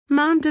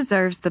Mom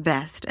deserves the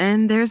best,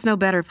 and there's no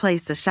better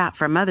place to shop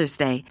for Mother's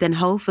Day than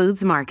Whole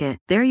Foods Market.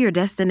 They're your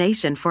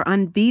destination for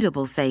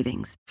unbeatable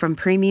savings, from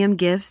premium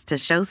gifts to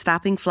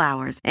show-stopping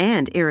flowers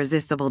and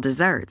irresistible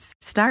desserts.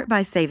 Start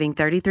by saving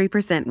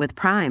 33% with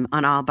Prime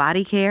on all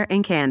body care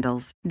and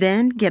candles.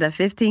 Then get a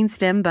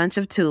 15-stem bunch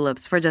of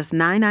tulips for just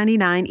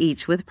 $9.99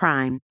 each with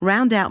Prime.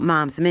 Round out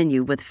Mom's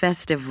menu with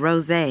festive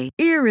rosé,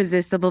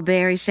 irresistible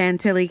berry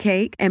chantilly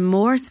cake, and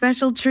more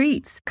special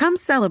treats. Come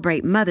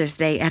celebrate Mother's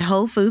Day at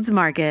Whole Foods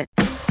Market.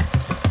 They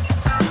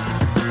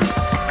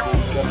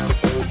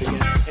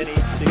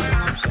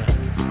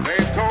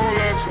told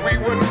us we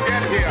wouldn't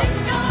get here.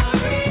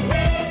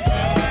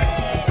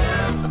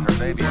 Her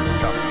baby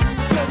is coming.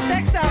 The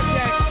sex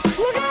object.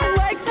 Look at the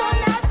legs on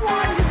that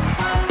one.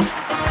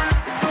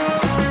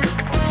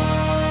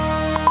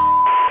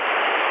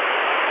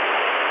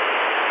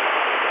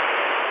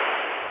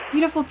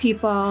 Beautiful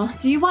people,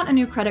 do you want a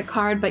new credit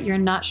card but you're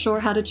not sure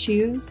how to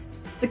choose?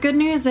 The good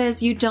news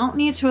is you don't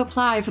need to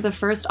apply for the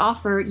first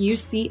offer you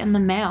see in the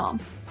mail.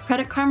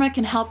 Credit Karma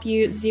can help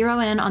you zero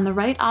in on the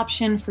right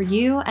option for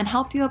you and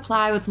help you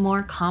apply with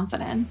more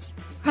confidence.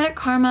 Credit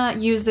Karma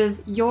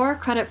uses your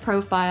credit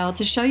profile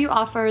to show you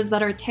offers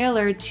that are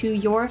tailored to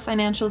your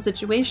financial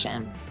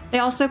situation. They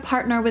also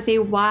partner with a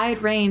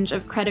wide range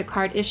of credit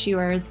card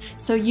issuers,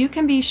 so you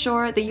can be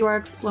sure that you are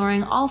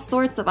exploring all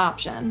sorts of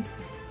options.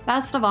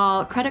 Best of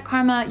all, Credit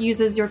Karma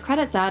uses your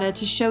credit data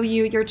to show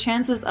you your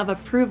chances of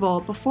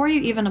approval before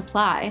you even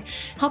apply,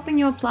 helping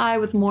you apply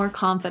with more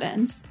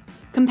confidence.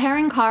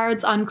 Comparing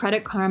cards on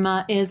Credit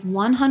Karma is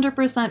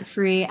 100%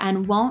 free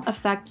and won't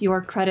affect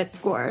your credit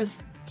scores.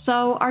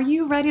 So, are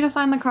you ready to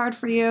find the card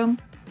for you?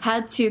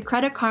 Head to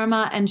Credit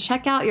Karma and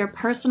check out your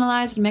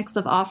personalized mix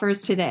of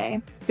offers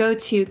today. Go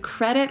to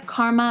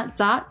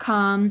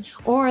creditkarma.com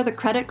or the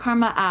Credit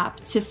Karma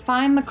app to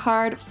find the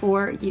card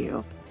for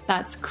you.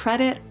 That's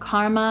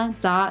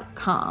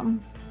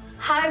creditkarma.com.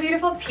 Hi,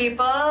 beautiful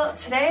people.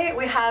 Today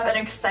we have an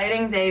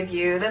exciting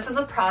debut. This is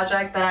a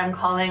project that I'm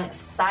calling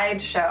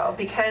Sideshow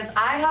because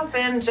I have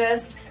been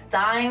just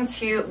dying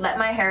to let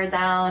my hair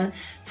down,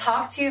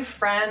 talk to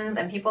friends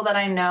and people that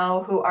I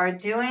know who are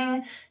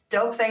doing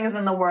dope things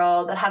in the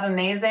world that have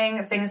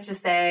amazing things to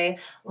say.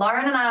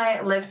 Lauren and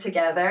I live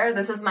together.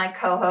 This is my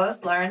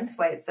co-host, Lauren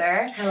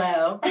Schweitzer.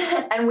 Hello.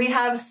 And we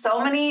have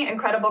so many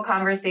incredible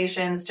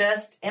conversations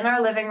just in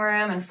our living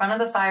room, in front of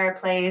the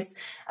fireplace,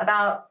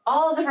 about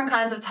all different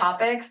kinds of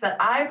topics that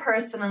I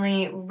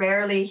personally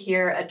rarely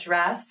hear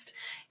addressed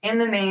in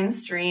the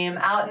mainstream,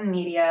 out in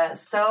media.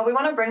 So we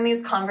want to bring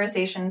these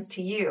conversations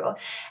to you.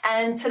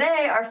 And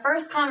today, our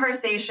first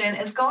conversation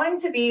is going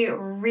to be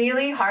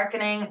really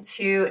hearkening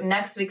to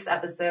next week's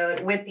episode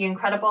with the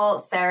incredible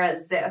Sarah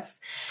Ziff.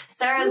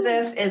 Sarah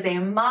Ziff is a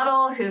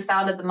model who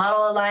founded the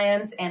Model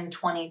Alliance in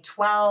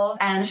 2012,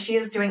 and she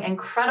is doing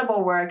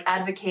incredible work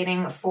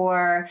advocating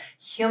for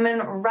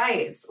human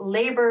rights,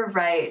 labor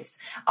rights,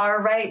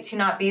 our right to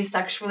not be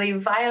sexually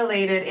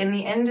violated in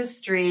the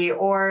industry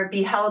or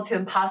be held to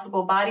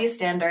impossible body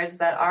standards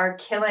that are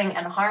killing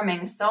and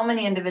harming so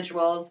many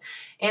individuals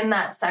in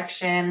that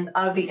section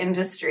of the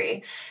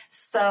industry.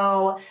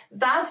 So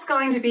that's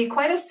going to be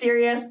quite a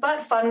serious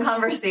but fun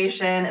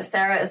conversation.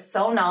 Sarah is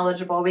so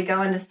knowledgeable. We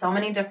go into so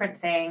many different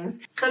things.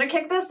 So to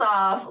kick this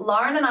off,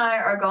 Lauren and I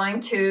are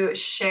going to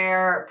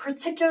share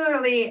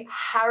particularly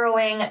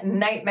harrowing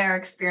nightmare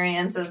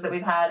experiences that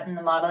we've had in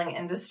the modeling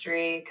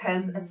industry,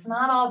 because it's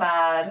not all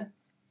bad.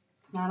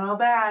 Not all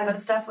bad. But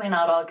it's definitely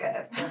not all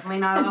good. Definitely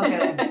not all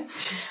good.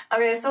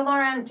 Okay, so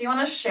Lauren, do you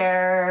want to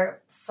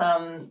share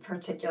some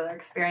particular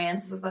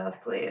experiences with us,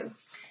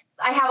 please?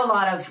 I have a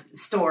lot of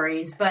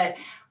stories, but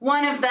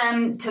one of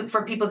them,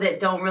 for people that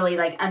don't really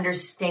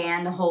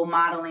understand the whole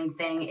modeling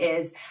thing,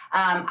 is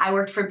I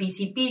worked for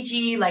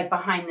BCBG,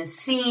 behind the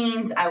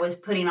scenes. I was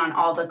putting on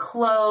all the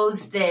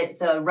clothes that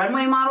the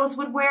runway models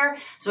would wear.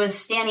 So I was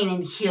standing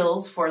in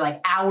heels for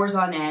hours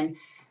on end.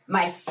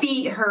 My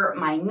feet hurt,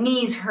 my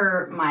knees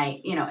hurt,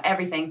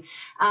 everything.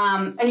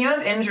 And you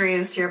have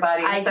injuries to your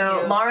body. I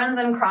do. Lauren's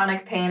in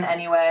chronic pain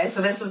anyway,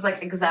 so this is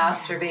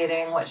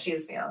exacerbating what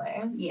she's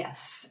feeling.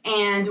 Yes.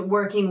 And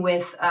working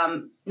with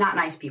not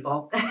nice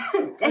people.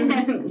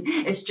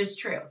 It's just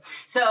true.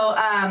 So,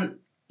 what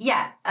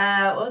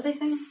was I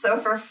saying? So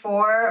for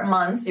 4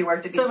 months you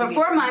worked at BCBG. So for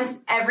 4 months,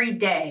 every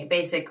day,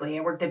 basically,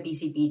 I worked at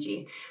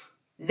BCBG.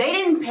 They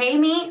didn't pay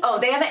me. Oh,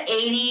 they have an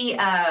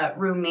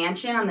 80-room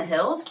mansion on the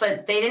hills,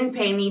 but they didn't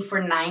pay me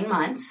for 9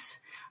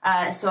 months,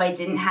 so I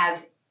didn't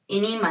have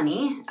any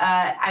money.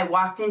 I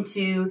walked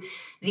into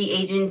the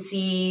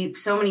agency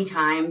so many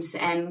times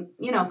and,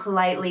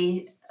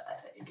 politely,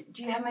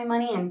 do you have my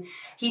money? And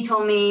he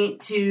told me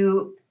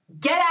to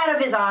get out of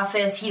his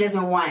office. He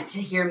doesn't want to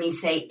hear me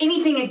say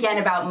anything again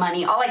about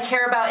money. All I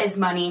care about is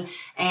money.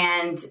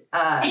 And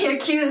he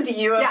accused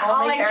you of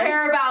all I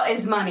care about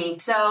is money.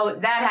 So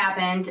that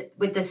happened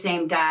with the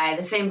same guy.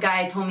 The same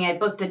guy told me I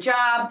booked a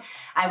job.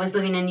 I was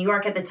living in New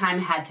York at the time,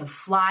 had to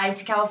fly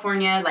to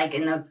California,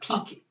 in the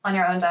peak. On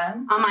your own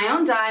dime? On my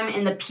own dime,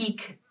 in the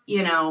peak,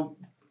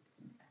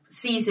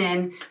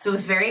 season, so it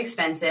was very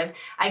expensive.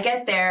 I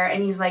get there,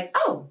 and he's like,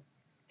 "Oh,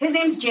 his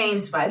name's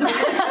James, by the way."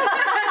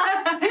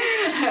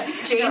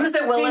 James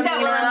at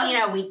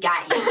Wilhelmina. We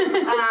got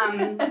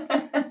you.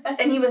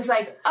 And he was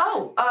like,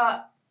 "Oh,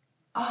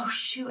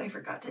 shoot, I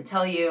forgot to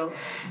tell you,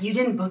 you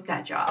didn't book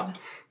that job."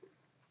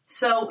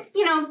 So,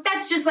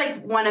 that's just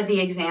like one of the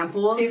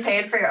examples. So you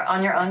paid for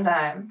on your own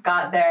dime,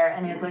 got there,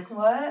 and he was like,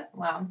 "What?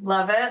 Wow,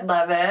 love it,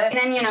 love it."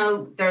 And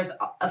then, there's,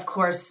 of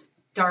course,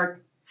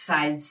 dark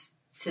sides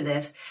to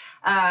this.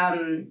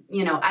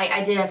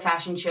 I did a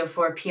fashion show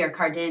for Pierre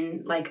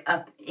Cardin, like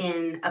up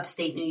in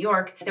upstate New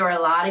York. There were a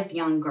lot of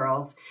young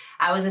girls.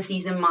 I was a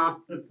seasoned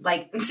mom.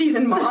 I was a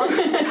seasoned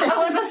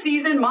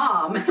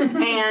mom.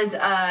 And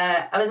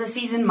I was a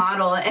seasoned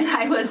model, and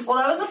I was... Well,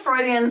 that was a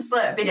Freudian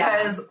slip,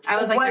 because I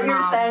was like, what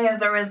you're saying is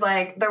there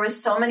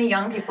was so many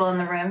young people in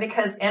the room,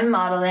 because in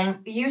modeling,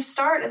 you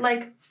start at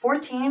like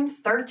 14,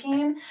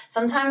 13,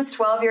 sometimes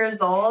 12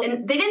 years old.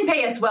 And they didn't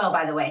pay us well,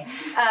 by the way.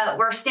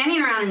 We're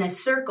standing around in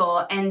this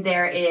circle, and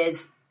there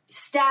is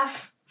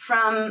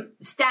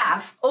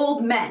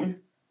old men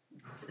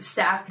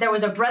staff. There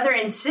was a brother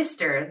and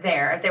sister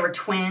there. They were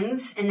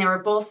twins, and they were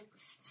both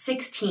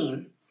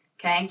 16,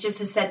 okay, just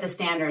to set the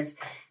standards.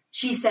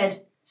 She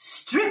said,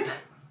 strip,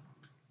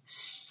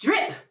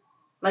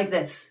 like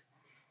this.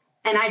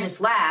 And I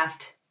just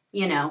laughed,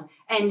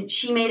 and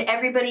she made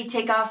everybody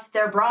take off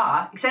their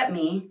bra, except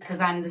me, because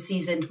I'm the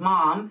seasoned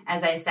mom,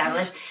 as I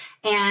established.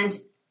 And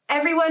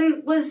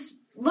everyone was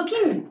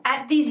looking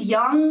at these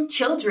young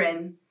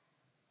children.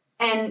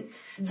 And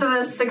so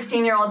the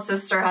 16-year-old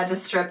sister had to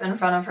strip in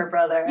front of her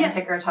brother and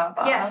take her top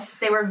off. Yes,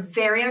 they were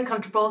very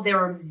uncomfortable. They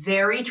were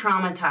very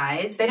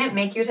traumatized. They didn't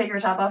make you take your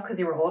top off because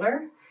you were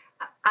older?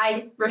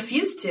 I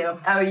refused to.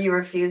 Oh, you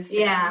refused to?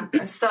 Yeah.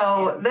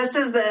 So this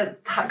is the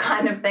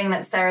kind of thing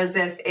that Sarah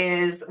Ziff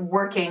is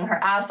working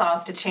her ass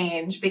off to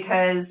change,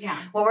 because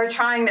what we're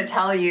trying to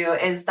tell you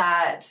is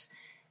that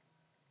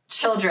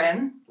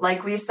children,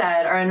 like we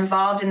said, are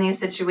involved in these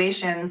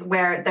situations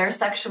where their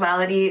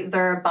sexuality,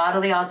 their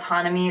bodily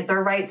autonomy,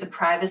 their right to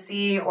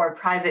privacy or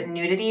private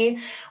nudity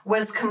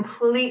was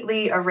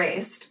completely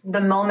erased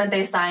the moment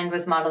they signed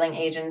with modeling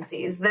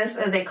agencies. This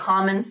is a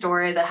common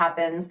story that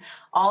happens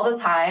all the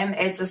time.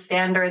 It's a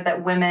standard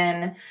that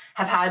women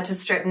have had to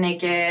strip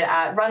naked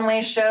at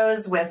runway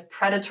shows with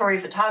predatory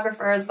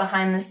photographers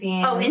behind the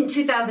scenes. Oh, in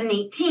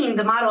 2018,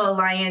 the Model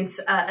Alliance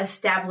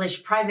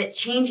established private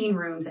changing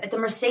rooms at the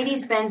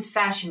Mercedes-Benz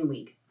Fashion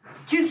Week.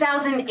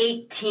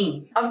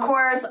 2018. Of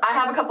course, I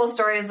have a couple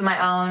stories of my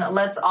own.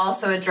 Let's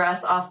also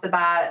address off the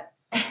bat,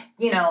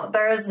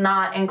 there is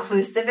not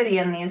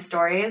inclusivity in these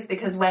stories,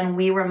 because when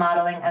we were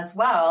modeling as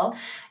well,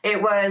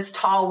 it was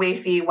tall,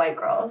 wafy white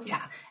girls.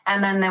 Yeah.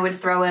 And then they would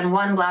throw in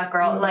one black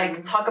girl,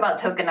 like, talk about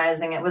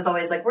tokenizing. It was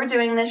always like, we're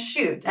doing this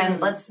shoot,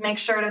 and let's make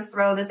sure to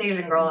throw this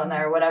Asian girl in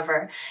there or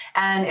whatever.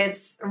 And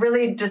it's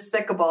really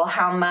despicable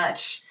how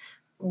much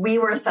we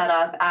were set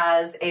up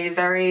as a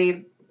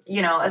very,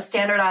 a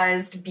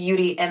standardized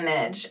beauty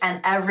image,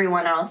 and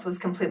everyone else was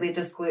completely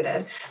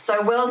excluded. So I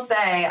will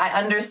say, I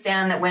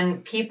understand that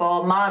when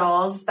people,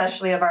 models,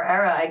 especially of our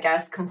era, I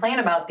guess, complain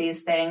about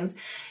these things,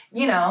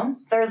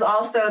 there's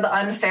also the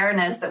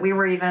unfairness that we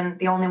were even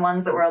the only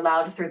ones that were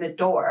allowed through the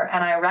door.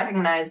 And I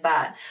recognize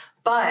that.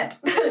 But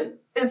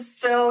it's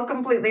still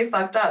completely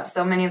fucked up,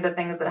 so many of the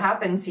things that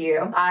happened to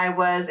you. I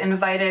was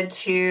invited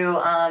to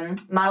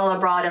model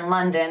abroad in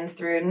London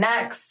through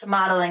Next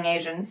Modeling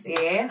Agency.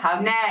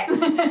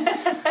 Next.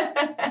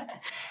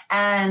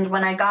 And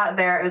when I got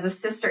there, it was a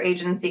sister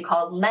agency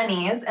called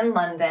Lenny's in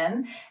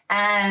London.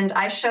 And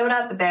I showed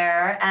up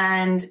there,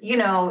 and,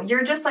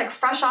 you're just like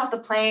fresh off the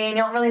plane.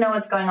 You don't really know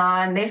what's going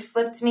on. They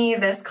slipped me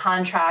this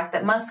contract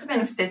that must have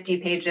been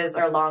 50 pages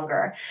or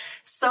longer.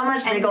 So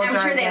much legal jargon.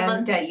 I'm sure they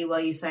looked at you while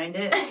you signed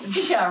it.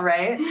 Yeah,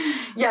 right?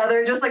 Yeah,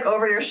 they're just like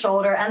over your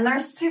shoulder, and they're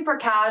super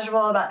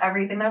casual about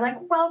everything. They're like,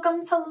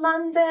 welcome to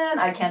London.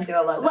 I can't do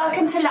a London.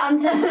 Welcome to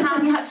London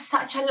town. You have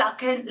such a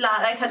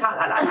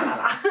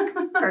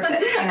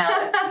Perfect. You know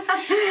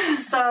it.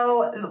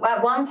 So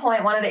at one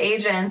point, one of the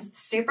agents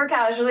super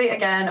casually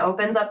again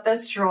opens up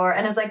this drawer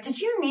and is like, did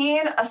you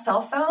need a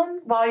cell phone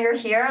while you're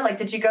here? Like,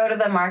 did you go to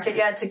the market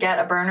yet to get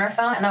a burner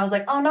phone? And I was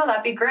like, oh no,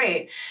 that'd be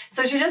great.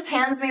 So she just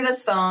hands me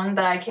this phone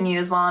that I can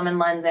use while I'm in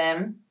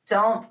London.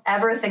 Don't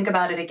ever think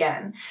about it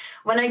again.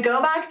 When I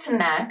go back to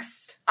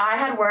Next, I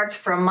had worked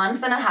for a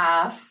month and a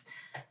half,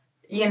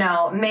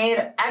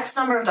 made X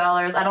number of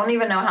dollars. I don't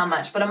even know how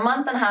much, but a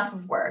month and a half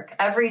of work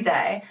every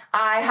day.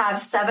 I have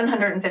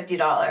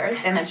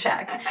 $750 in a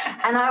check.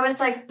 And I was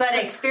like, but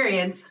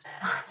experience.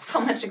 So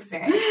much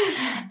experience.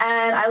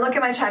 And I look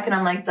at my check and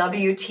I'm like,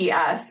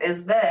 WTF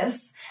is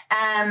this?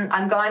 And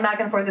I'm going back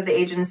and forth with the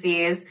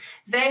agencies.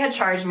 They had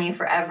charged me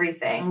for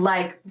everything,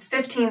 like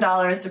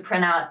 $15 to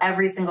print out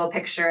every single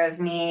picture of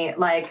me,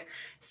 like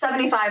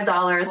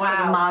 $75 for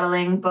the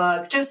modeling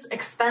book, just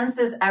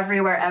expenses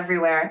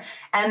everywhere.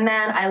 And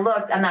then I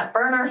looked and that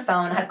burner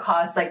phone had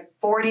cost like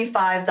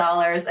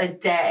 $45 a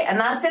day. And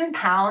that's in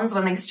pounds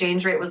when the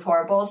exchange rate was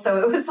horrible. So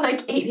it was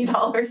like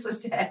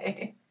 $80 a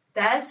day.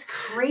 That's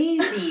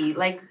crazy.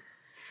 Like,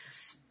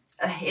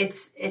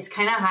 it's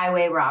kind of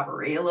highway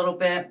robbery a little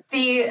bit.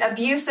 The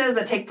abuses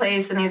that take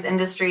place in these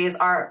industries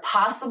are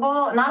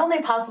possible, not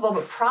only possible,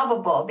 but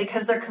probable,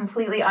 because they're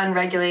completely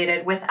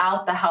unregulated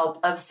without the help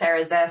of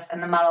Sarah Ziff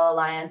and the Model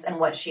Alliance and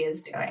what she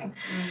is doing.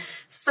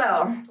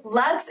 So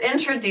let's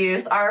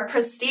introduce our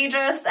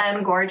prestigious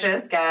and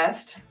gorgeous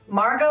guest.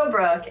 Margot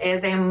Brook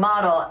is a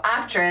model,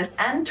 actress,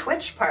 and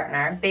Twitch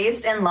partner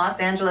based in Los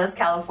Angeles,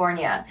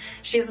 California.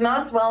 She's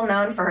most well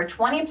known for her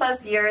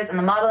 20-plus years in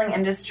the modeling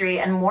industry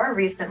and more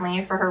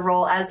recently for her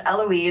role as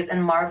Eloise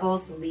in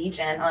Marvel's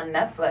Legion on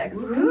Netflix.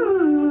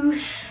 Woo!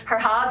 Her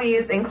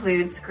hobbies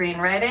include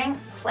screenwriting,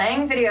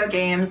 playing video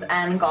games,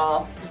 and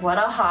golf. What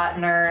a hot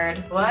nerd.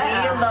 What we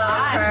a love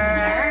hot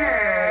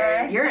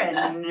her. You're a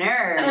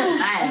nerd.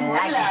 I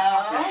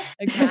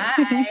like it.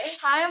 Okay.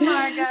 Hi,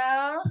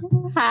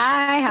 Margot.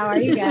 Hi, how are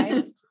you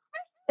guys?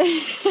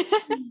 This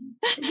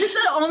is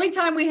the only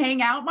time we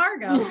hang out,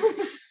 Margot.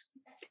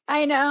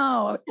 I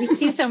know. We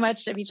see so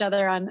much of each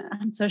other on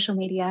social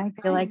media, I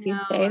feel like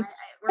these days.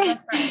 We're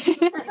best friends.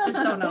 You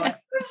just don't know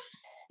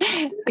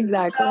it.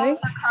 Exactly. So,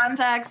 for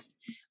context,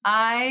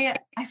 I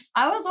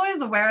was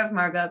always aware of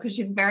Margot because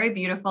she's very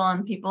beautiful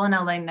and people in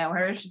LA know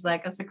her. She's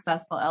like a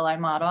successful LA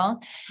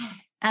model.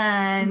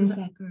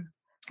 And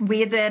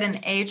we did an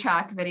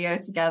A-Track video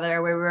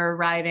together where we were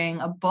riding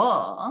a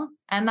bull.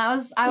 And I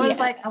was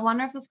like, I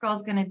wonder if this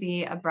girl's going to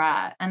be a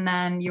brat. And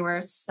then you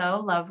were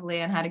so lovely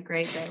and had a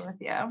great day with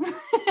you.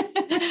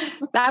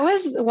 That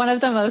was one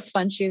of the most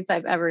fun shoots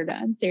I've ever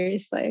done.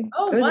 Seriously.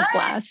 Oh, it was what? a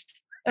blast.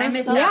 I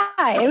missed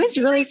It was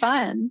really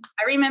fun.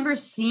 I remember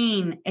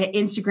seeing an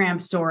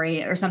Instagram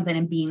story or something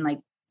and being like,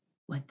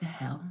 what the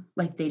hell?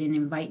 Like they didn't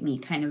invite me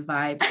kind of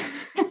vibes.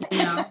 You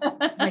know,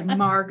 it's like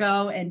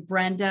Margot and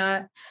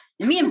Brenda.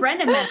 And me and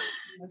Brenda met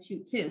on the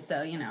shoot too.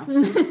 So, you know.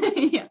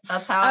 Yeah,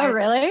 that's how. Oh,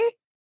 really?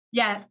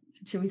 Yeah.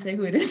 Should we say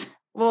who it is?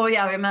 Well,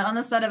 yeah, we met on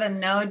the set of a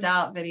No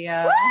Doubt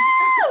video.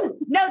 Woo!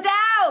 No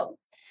doubt.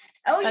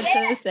 Oh, That's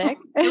so sick.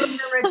 It was a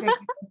ridiculous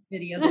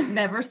video that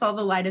never saw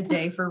the light of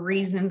day for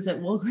reasons that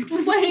we'll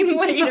explain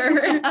later.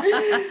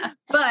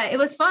 But it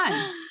was fun.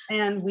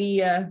 And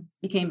we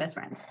became best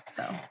friends.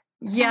 So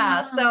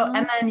Yeah. So,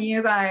 and then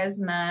you guys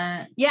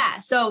met. yeah.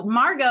 So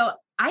Margot,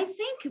 I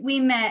think we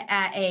met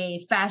at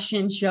a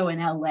fashion show in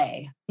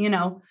LA, you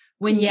know,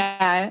 when you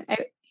Yeah.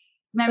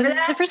 remember Was it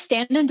that? the first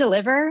Stand and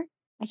Deliver?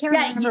 I can't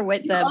Yeah, remember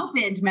what You the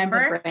opened,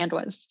 remember? brand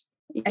was.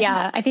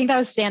 Yeah, I think that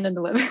was Stand and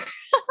Deliver.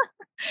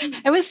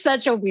 It was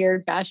such a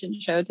weird fashion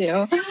show too.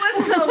 It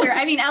was so weird.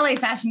 I mean, LA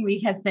Fashion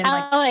Week has been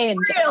like LA in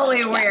general,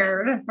 really yeah.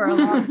 weird for a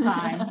long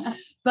time.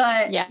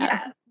 But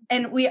Yeah.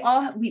 And we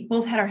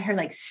both had our hair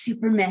like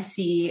super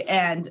messy.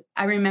 And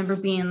I remember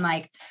being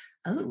like,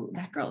 oh,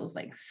 that girl is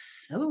like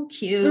so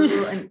cute.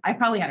 And I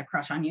probably had a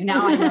crush on you.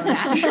 Now I know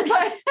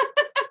that.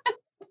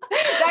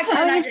 Back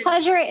then, Oh,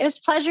 it was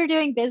pleasure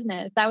doing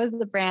business. That was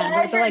the brand.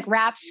 With the like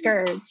wrap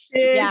skirts.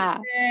 Yeah.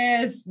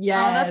 Yes. Oh,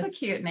 that's a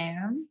cute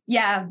name.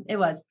 Yeah, it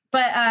was.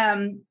 But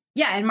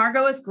yeah, and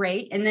Margot was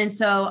great. And then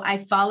so I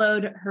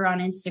followed her on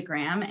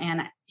Instagram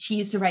and she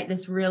used to write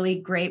this really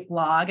great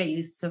blog. I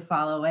used to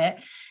follow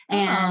it.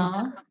 And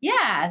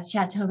yeah, it's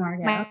Chateau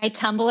Margot. My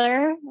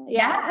Tumblr.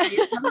 Yeah.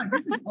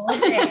 This is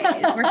old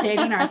days. We're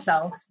dating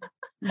ourselves.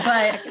 But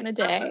Back in the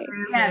day.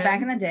 yeah,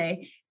 back in the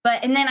day.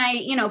 But, and then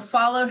I,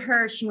 followed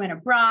her. She went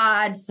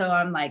abroad. So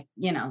I'm like,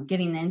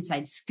 getting the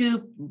inside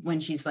scoop when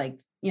she's like,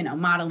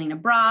 modeling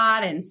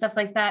abroad and stuff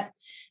like that.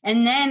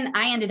 And then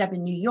I ended up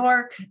in New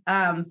York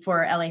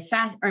for LA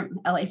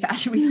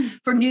Fashion Week,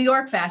 for New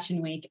York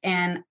Fashion Week.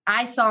 And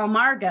I saw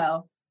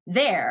Margot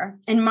there.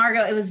 And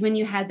Margot, it was when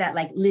you had that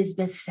like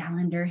Lisbeth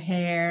Salander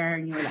hair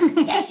and you were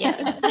like,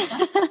 Yes.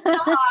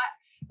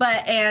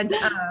 but,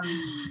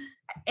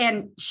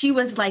 and she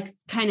was like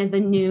kind of the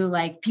new,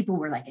 like people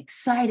were like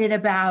excited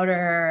about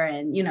her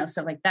and,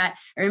 stuff like that.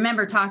 I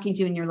remember talking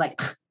to you and you're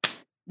like,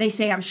 they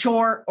say I'm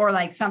short or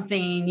like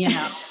something,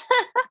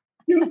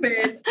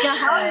 stupid. Yeah.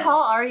 How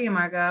tall are you,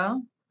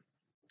 Margot?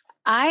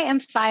 I am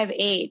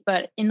 5'8",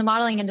 but in the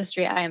modeling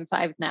industry, I am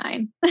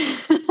 5'9".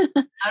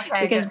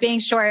 Okay. Because being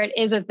short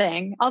is a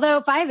thing.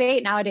 Although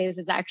 5'8" nowadays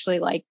is actually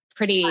like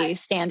pretty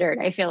standard.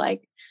 I feel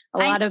like a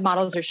lot of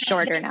models are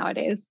shorter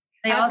nowadays.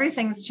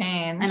 Everything's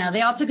changed. I know.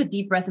 They all took a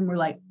deep breath and were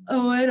like,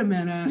 oh, wait a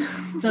minute.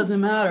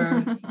 Doesn't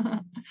matter.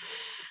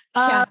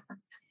 Yeah.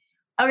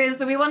 Okay,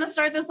 so we want to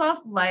start this off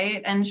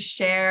light and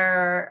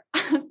share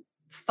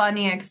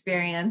funny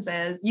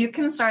experiences. You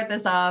can start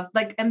this off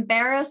like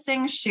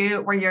embarrassing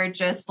shoot where you're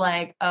just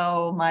like,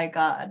 oh my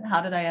God,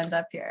 how did I end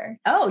up here?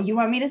 Oh, you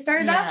want me to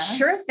start it Yeah. off?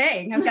 Sure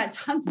thing. I've got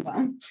tons of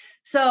them.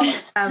 So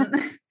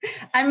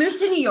I moved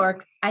to New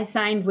York. I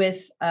signed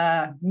with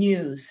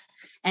Muse.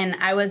 And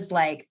I was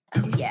like,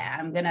 oh yeah,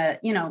 I'm gonna,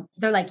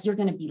 they're like, you're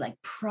gonna be like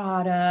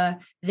Prada,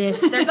 this.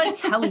 They're like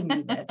telling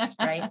me this,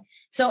 right?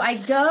 So I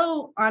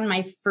go on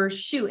my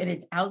first shoot and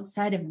it's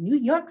outside of New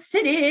York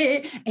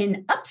City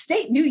in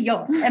upstate New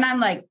York. And I'm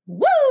like,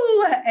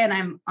 woo! And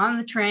I'm on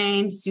the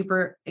train,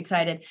 super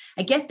excited.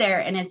 I get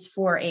there and it's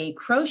for a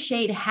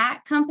crocheted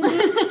hat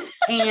company.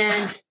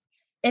 And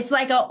It's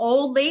like an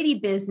old lady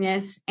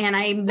business, and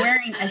I'm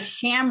wearing a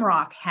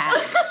shamrock hat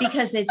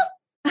because it's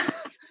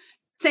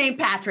St.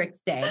 Patrick's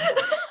Day.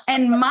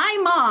 And my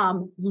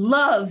mom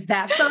loves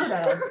that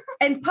photo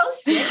and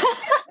posts it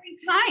every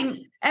time,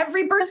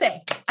 every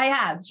birthday I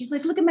have. She's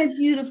like, look at my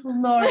beautiful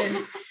Lauren.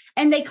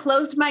 And they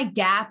closed my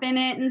gap in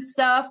it and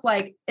stuff.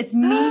 Like, it's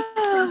me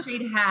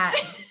crocheted hat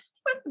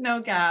with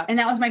no gap. And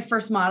that was my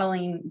first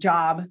modeling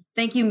job.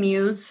 Thank you,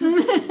 Muse.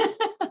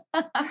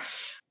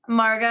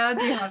 Margot,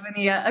 do you have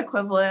any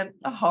equivalent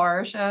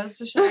horror shows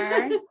to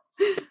share?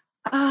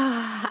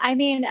 I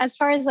mean, as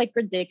far as like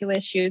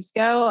ridiculous shoots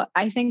go,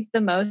 I think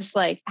the most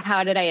like,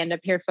 how did I end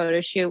up here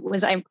photo shoot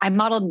was I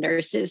modeled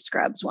nurses'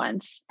 scrubs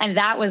once. And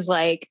that was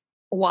like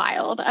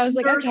wild. I was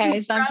like,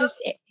 okay, so I'm just,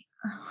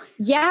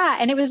 yeah.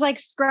 And it was like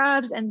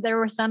scrubs. And there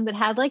were some that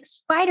had like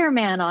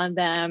Spider-Man on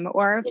them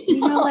or,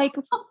 like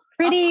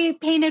pretty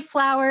painted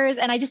flowers.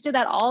 And I just did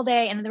that all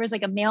day. And there was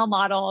like a male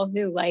model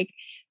who like,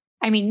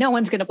 I mean, no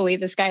one's going to believe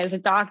this guy is a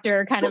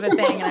doctor kind of a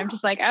thing. And I'm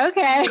just like,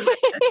 okay.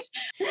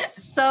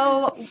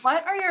 So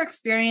what are your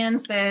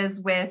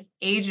experiences with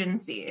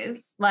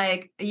agencies?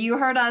 Like, you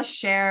heard us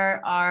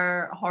share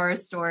our horror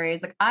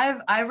stories. Like,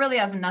 I really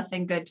have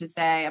nothing good to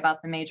say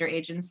about the major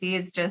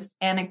agencies, just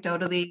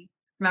anecdotally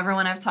from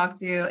everyone I've talked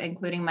to,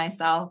 including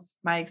myself,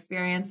 my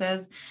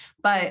experiences.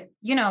 But,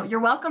 you're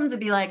welcome to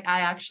be like,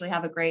 I actually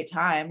have a great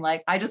time.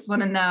 Like, I just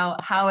want to know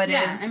how it is.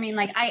 I mean,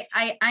 like,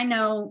 I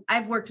know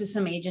I've worked with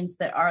some agents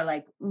that are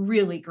like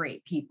really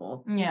great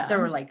people. Yeah. There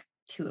were like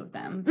 2 of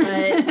them, but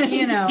they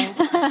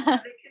can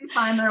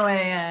find their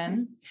way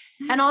in.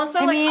 And also,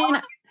 how were you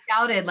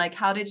scouted? Like,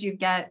 how did you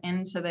get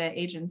into the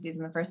agencies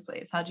in the first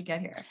place? How'd you get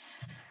here?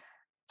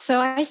 So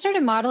I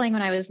started modeling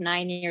when I was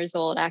 9 years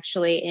old,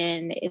 actually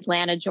in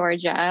Atlanta,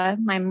 Georgia.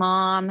 My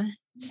mom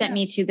sent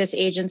me to this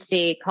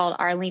agency called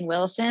Arlene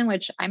Wilson,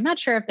 which I'm not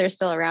sure if they're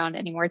still around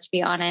anymore, to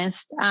be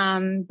honest.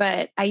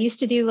 But I used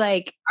to do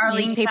like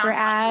newspaper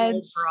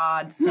ads.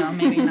 Broad, so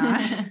maybe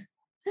not.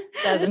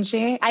 Doesn't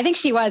she? I think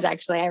she was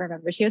actually. I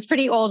remember she was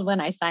pretty old when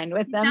I signed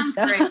with them.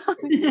 Sounds great,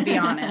 to be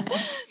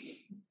honest.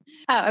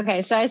 Oh,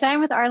 okay. So I signed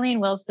with Arlene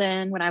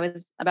Wilson when I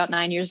was about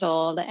 9 years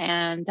old.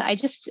 And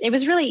it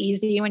was really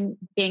easy when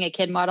being a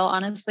kid model,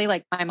 honestly.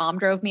 Like, my mom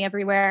drove me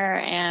everywhere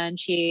and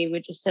she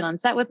would just sit on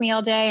set with me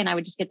all day. And I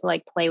would just get to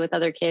like play with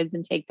other kids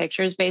and take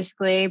pictures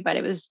basically. But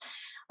it was,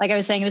 like I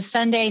was saying, it was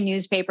Sunday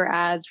newspaper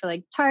ads for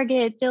like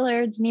Target,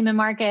 Dillard's, Neiman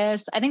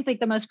Marcus. I think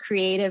like the most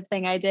creative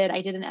thing I did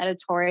an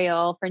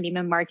editorial for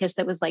Neiman Marcus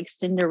that was like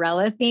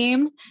Cinderella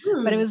themed,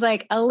 but it was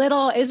like it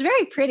was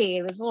very pretty.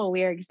 It was a little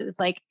weird because it was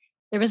like,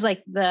 there was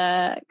like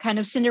the kind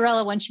of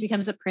Cinderella when she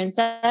becomes a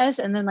princess,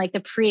 and then like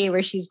the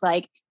where she's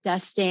like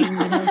dusting,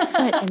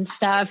 soot and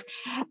stuff.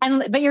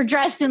 But you're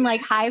dressed in like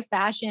high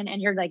fashion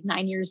and you're like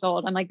 9 years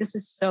old. I'm like, this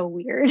is so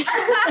weird.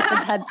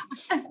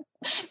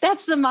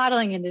 That's the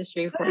modeling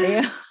industry for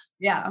you.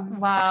 Yeah.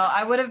 Wow.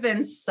 I would have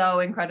been so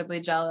incredibly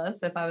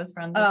jealous if I was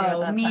friends with you at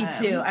that me time.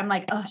 Too. I'm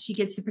like, she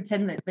gets to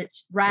pretend that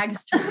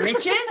rags to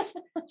riches.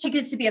 She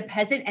gets to be a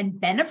peasant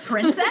and then a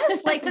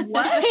princess. Like,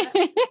 what?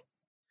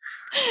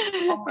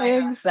 Oh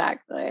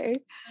exactly.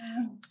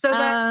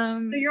 So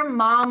your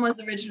mom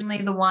was originally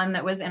the one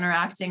that was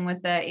interacting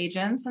with the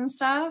agents and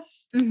stuff.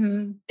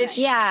 Mm-hmm. Did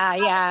she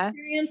have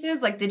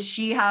experiences? Like, did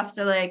she have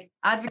to like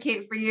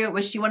advocate for you?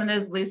 Was she one of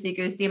those loosey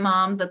goosey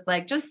moms that's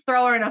like, just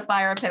throw her in a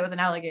fire pit with an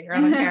alligator? I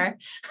don't care.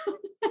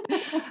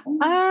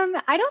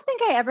 I don't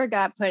think I ever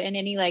got put in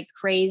any like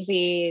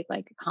crazy,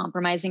 like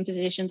compromising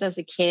positions as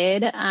a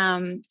kid.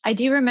 I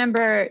do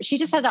remember she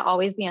just had to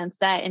always be on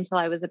set until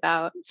I was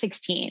about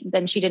 16.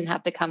 Then she didn't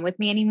have to come with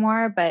me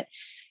anymore. But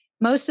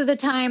most of the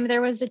time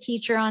there was a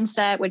teacher on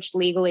set, which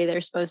legally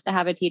they're supposed to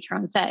have a teacher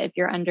on set if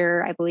you're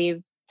under, I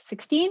believe,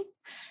 16,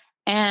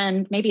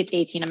 and maybe it's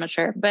 18. I'm not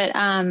sure. But,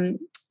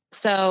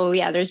 so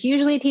yeah, there's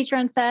usually a teacher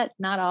on set,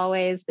 not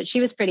always, but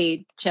she was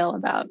pretty chill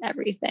about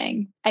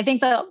everything. I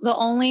think the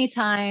only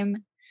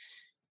time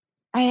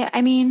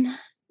I mean,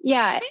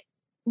 yeah,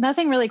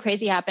 nothing really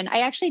crazy happened.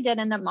 I actually did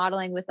end up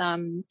modeling with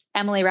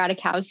Emily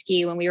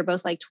Ratajkowski when we were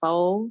both like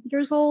 12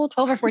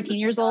 or 14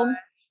 years old.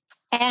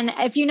 And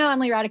if you know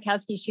Emily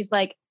Ratajkowski, she's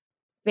like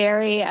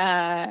very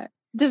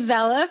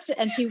developed,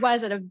 and she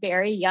was at a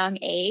very young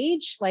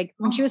age. Like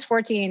when she was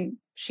 14,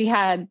 she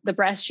had the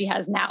breast she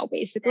has now,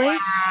 basically.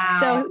 Wow.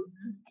 So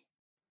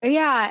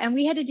yeah. And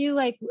we had to do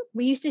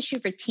we used to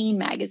shoot for Teen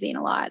Magazine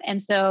a lot.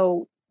 And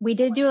so we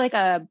did do like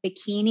a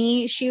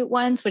bikini shoot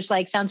once, which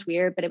like sounds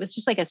weird, but it was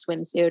just like a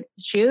swimsuit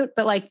shoot.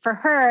 But like for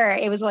her,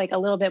 it was like a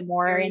little bit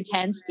more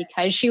intense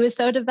because she was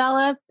so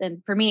developed.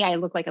 And for me, I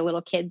look like a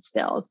little kid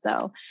still.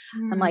 So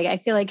I'm like, I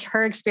feel like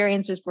her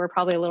experiences were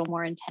probably a little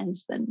more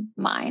intense than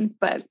mine.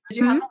 But did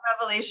you have a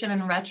revelation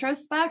in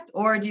retrospect,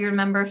 or do you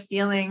remember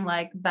feeling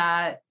like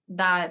that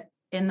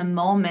in the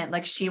moment,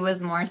 like she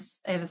was more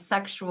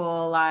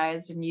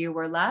sexualized and you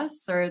were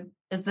less? Or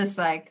is this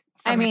like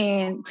I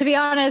mean, to be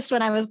honest,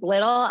 when I was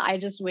little, I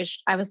just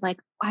wished I was like,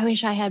 I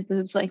wish I had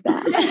boobs like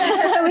that.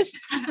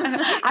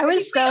 I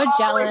was so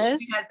jealous.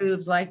 We had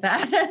boobs like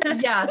that.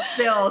 Yeah,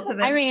 still to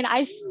this. I mean,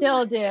 I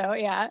still do.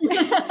 Yeah.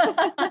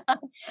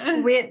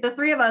 The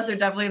three of us are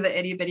definitely the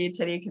itty bitty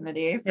titty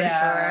committee for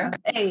sure.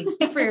 Hey,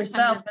 speak for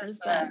yourself.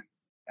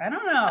 I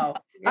don't know.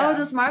 Oh,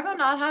 does Margot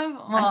not have?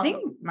 Well, I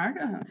think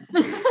Margot.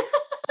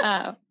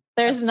 Oh,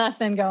 there's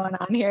nothing going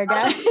on here,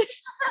 guys.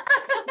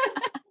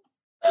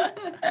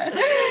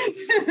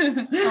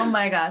 Oh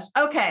my gosh.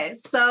 Okay.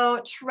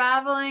 So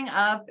traveling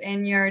up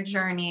in your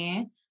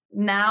journey,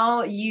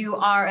 now you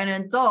are an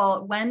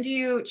adult. When do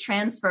you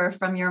transfer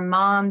from your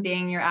mom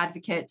being your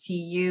advocate to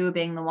you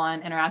being the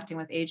one interacting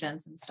with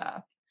agents and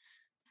stuff?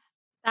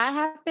 That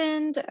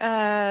happened.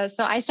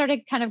 So I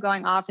started kind of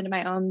going off into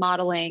my own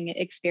modeling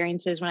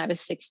experiences when I was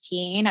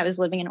 16. I was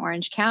living in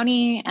Orange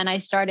County and I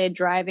started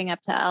driving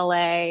up to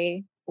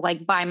LA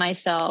like by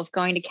myself,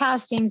 going to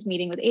castings,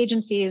 meeting with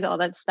agencies, all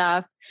that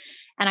stuff.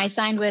 And I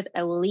signed with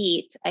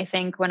Elite, I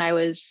think when I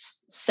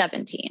was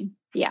 17.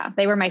 Yeah.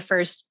 They were my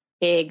first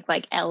big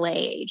like LA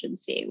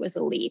agency was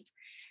Elite.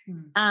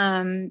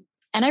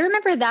 And I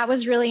remember that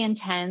was really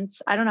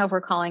intense. I don't know if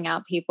we're calling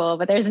out people,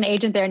 but there's an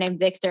agent there named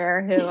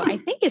Victor who I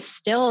think is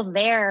still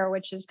there,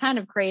 which is kind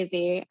of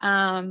crazy.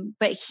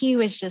 But he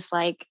was just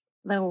like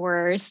the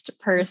worst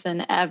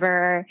person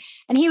ever.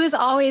 And he was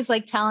always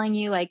like telling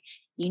you like,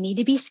 you need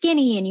to be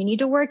skinny and you need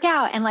to work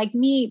out. And like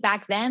me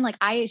back then, like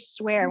I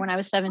swear when I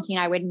was 17,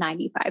 I weighed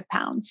 95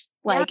 pounds.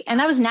 Like, and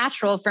that was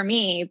natural for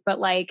me, but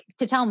like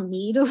to tell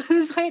me to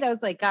lose weight, I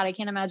was like, God, I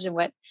can't imagine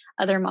what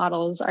other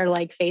models are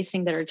like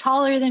facing that are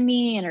taller than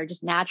me and are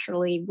just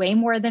naturally way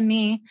more than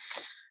me.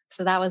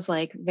 So that was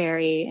like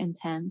very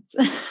intense,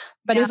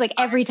 but it was like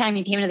every time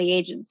you came into the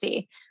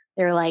agency,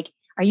 they were like,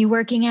 are you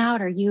working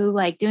out? Are you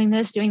like doing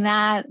this, doing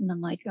that? And I'm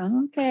like,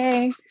 oh,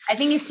 okay. I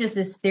think it's just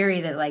this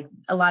theory that like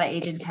a lot of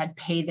agents had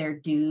pay their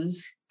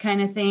dues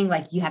kind of thing.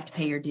 Like you have to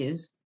pay your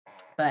dues,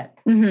 but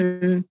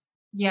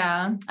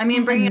yeah. I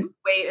mean, bringing up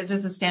weight is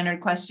just a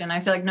standard question. I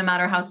feel like no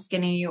matter how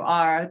skinny you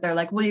are, they're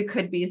like, well, you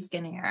could be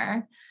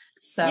skinnier.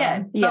 So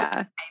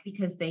yeah,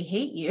 because they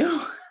hate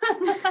you.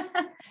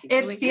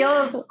 It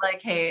feels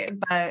like hate,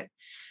 but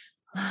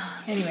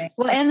anyway.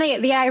 Well, and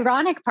the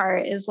ironic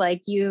part is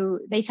like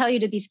they tell you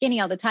to be skinny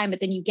all the time,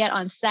 but then you get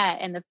on set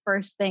and the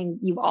first thing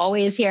you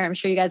always hear, I'm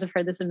sure you guys have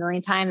heard this a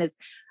million times, is,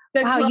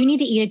 wow, you need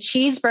to eat a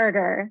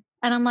cheeseburger.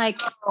 And I'm like,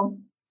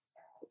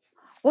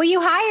 well, you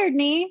hired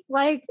me.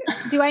 Like,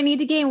 do I need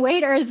to gain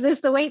weight or is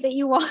this the weight that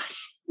you want?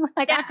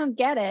 Like, I don't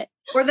get it.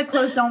 Or the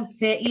clothes don't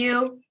fit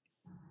you,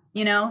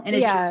 you know, and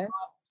it's your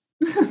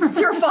fault. It's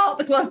your fault.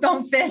 The clothes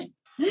don't fit.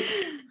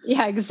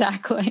 Yeah,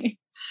 exactly.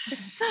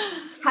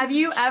 Have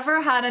you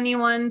ever had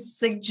anyone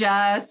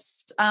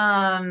suggest,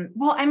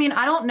 well, I mean,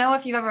 I don't know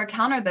if you've ever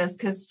encountered this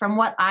because from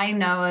what I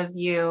know of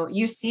you,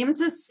 you seem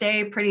to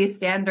stay pretty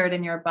standard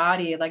in your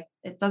body. Like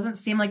it doesn't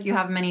seem like you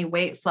have many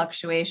weight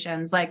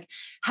fluctuations. Like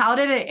how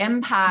did it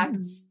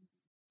impact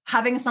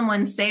having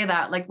someone say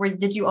that? Like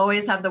did you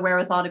always have the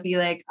wherewithal to be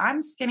like,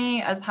 I'm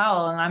skinny as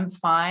hell and I'm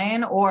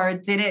fine? Or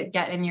did it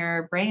get in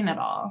your brain at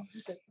all?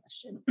 Good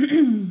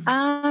question.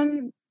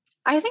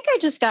 I think I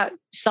just got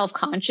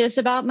self-conscious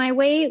about my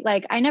weight.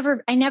 Like I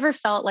never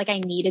felt like I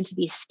needed to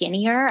be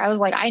skinnier. I was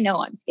like, I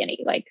know I'm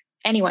skinny. Like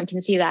anyone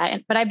can see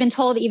that. But I've been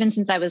told even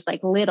since I was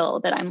like little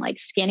that I'm like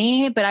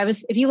skinny, but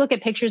if you look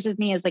at pictures of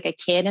me as like a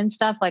kid and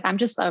stuff, like I'm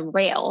just a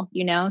rail,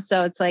 you know?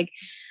 So it's like,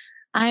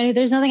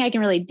 there's nothing I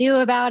can really do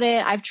about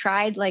it. I've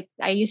tried, like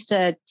I used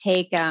to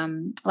take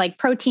like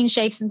protein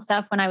shakes and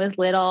stuff when I was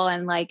little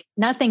and like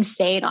nothing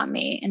stayed on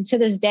me. And to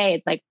this day,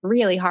 it's like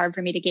really hard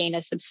for me to gain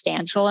a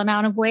substantial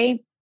amount of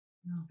weight.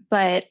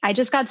 But I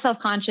just got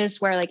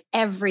self-conscious where like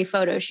every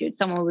photo shoot,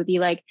 someone would be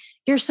like,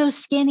 you're so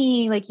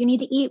skinny, like you need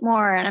to eat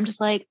more. And I'm just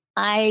like,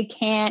 I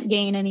can't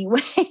gain any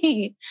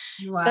weight.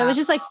 Wow. So it was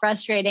just like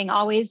frustrating,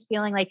 always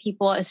feeling like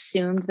people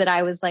assumed that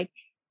I was like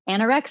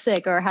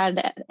anorexic or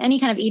had any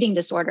kind of eating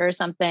disorder or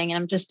something. And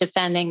I'm just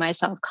defending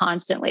myself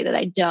constantly that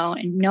I don't,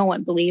 and no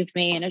one believed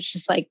me. And it's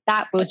just like,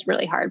 that was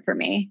really hard for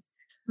me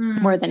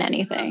more than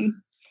anything.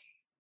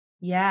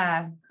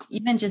 Yeah.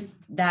 Even just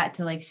that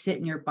to like sit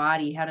in your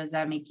body. How does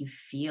that make you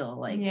feel?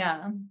 Like,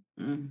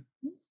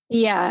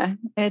 yeah,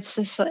 it's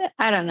just,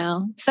 I don't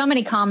know. So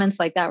many comments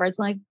like that where it's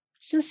like,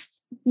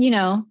 just, you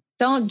know,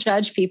 don't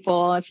judge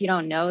people if you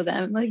don't know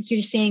them. Like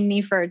you're seeing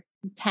me for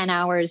 10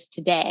 hours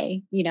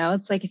today. You know,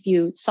 it's like if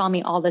you saw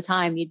me all the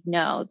time, you'd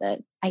know that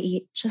I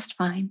eat just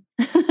fine.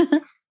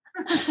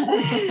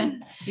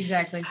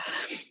 Exactly.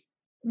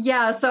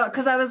 Yeah. So,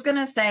 cause I was going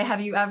to say,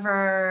 have you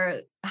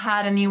ever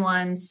had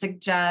anyone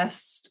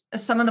suggest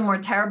some of the more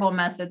terrible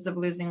methods of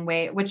losing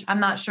weight, which I'm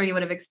not sure you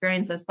would have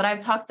experienced this, but I've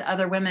talked to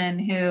other women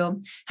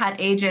who had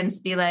agents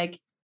be like,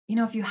 you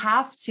know, if you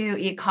have to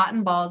eat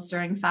cotton balls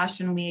during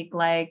fashion week,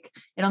 like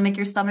it'll make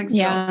your stomach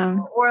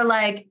feel, or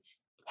like,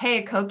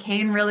 hey,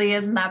 cocaine really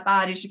isn't that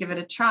bad. You should give it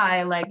a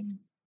try. Like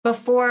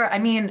before, I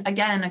mean,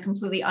 again, a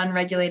completely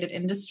unregulated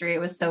industry. It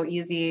was so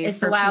easy. It's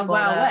the wild,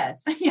 wild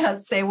west. Yeah.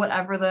 Say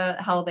whatever the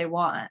hell they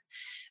want.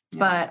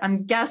 but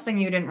I'm guessing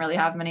you didn't really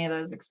have many of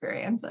those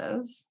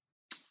experiences.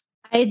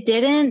 I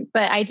didn't,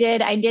 but I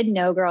did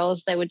know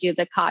girls that would do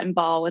the cotton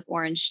ball with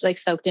orange, like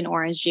soaked in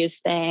orange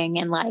juice thing.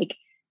 And like,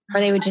 or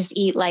they would just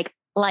eat like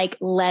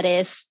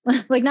lettuce,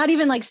 like not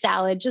even like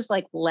salad, just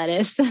like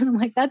lettuce. And I'm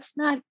like, that's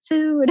not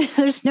food.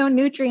 There's no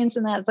nutrients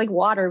in that. It's like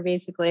water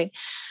basically.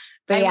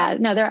 But yeah,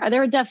 no, there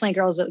were definitely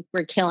girls that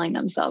were killing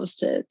themselves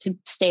to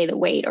stay the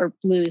weight or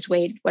lose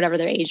weight, whatever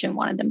their agent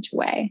wanted them to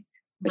weigh,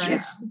 which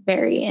was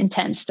very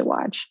intense to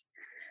watch.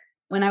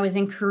 When I was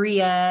in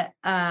Korea,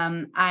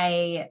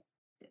 I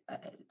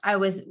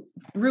was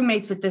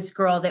roommates with this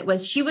girl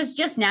she was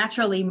just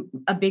naturally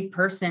a big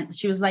person.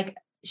 She's like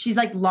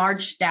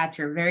large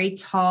stature, very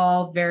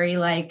tall, very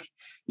like,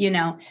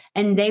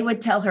 and they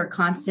would tell her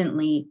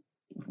constantly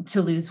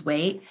to lose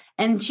weight.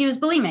 And she was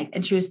bulimic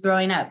and she was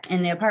throwing up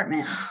in the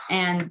apartment,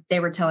 and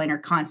they were telling her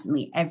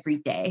constantly every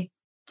day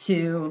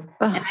and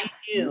I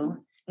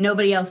knew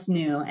nobody else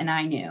knew. And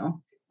I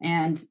knew,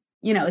 and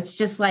it's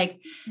just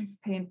like, it's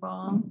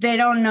painful. They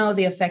don't know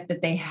the effect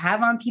that they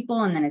have on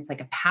people. And then it's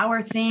like a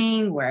power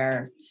thing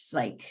where it's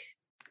like,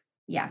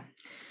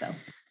 so.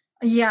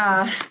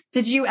 Yeah.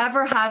 Did you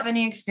ever have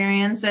any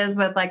experiences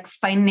with like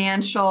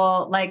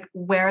financial, like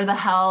where the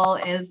hell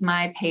is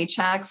my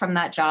paycheck from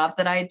that job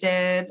that I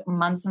did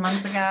months and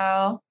months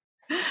ago?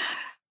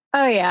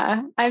 Oh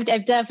yeah.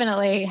 I've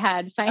definitely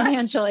had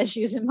financial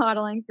issues in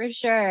modeling for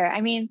sure.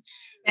 I mean,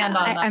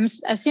 I'm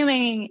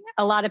assuming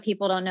a lot of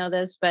people don't know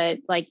this, but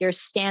like your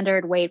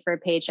standard wait for a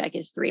paycheck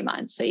is 3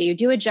 months. So you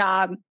do a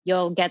job,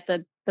 you'll get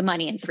the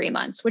money in 3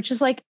 months, which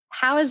is like,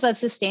 how is that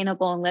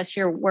sustainable unless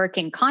you're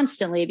working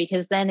constantly?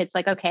 Because then it's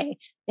like, okay,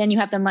 then you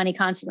have the money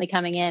constantly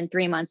coming in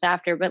 3 months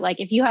after. But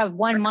like, if you have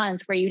 1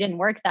 month where you didn't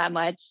work that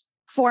much,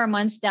 4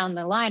 months down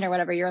the line or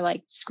whatever, you're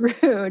like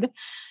screwed.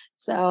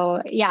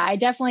 So yeah, I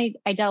dealt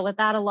with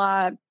that a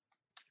lot.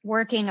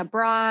 Working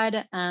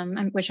abroad,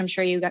 which I'm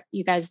sure you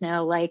guys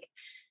know, like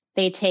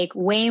they take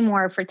way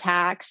more for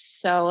tax.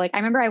 So like, I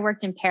remember I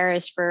worked in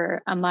Paris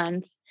for a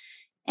month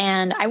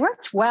and I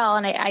worked well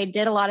and I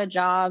did a lot of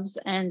jobs.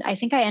 And I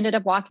think I ended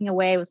up walking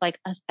away with like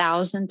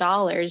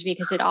 $1,000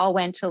 because it all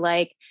went to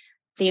like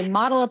the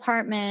model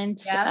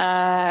apartment,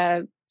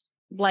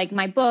 like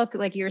my book,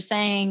 like you were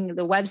saying,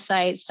 the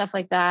website, stuff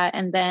like that.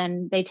 And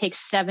then they take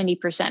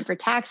 70% for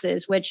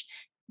taxes, which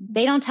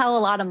they don't tell a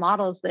lot of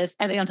models this,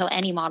 and they don't tell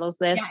any models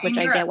this, which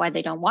I get why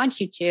they don't want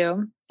you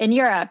to. In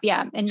Europe,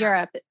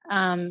 that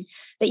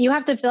you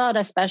have to fill out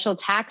a special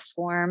tax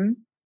form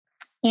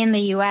in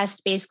the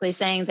US, basically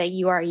saying that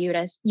you are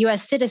a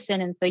US citizen,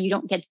 and so you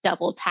don't get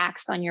double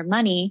taxed on your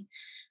money.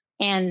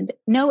 And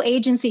no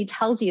agency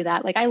tells you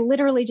that. Like I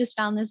literally just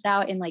found this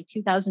out in like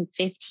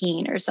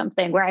 2015 or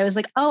something, where I was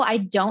like, oh, I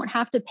don't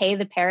have to pay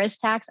the Paris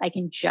tax. I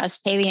can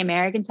just pay the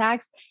American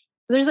tax.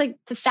 So there's like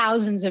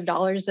thousands of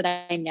dollars that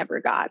I never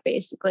got,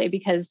 basically,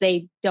 because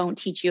they don't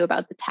teach you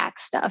about the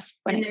tax stuff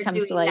when it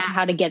comes to like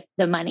how to get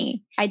the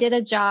money. I did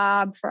a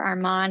job for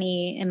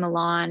Armani in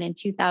Milan in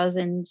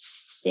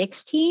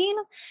 2016,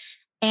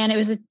 and it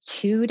was a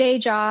 2-day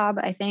job,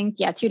 I think.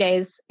 Yeah, 2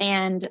 days.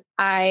 And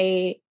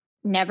I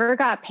never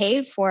got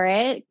paid for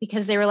it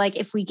because they were like,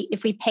 if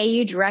we pay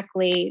you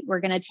directly, we're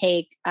going to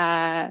take,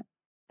 I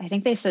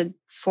think they said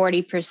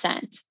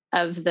 40%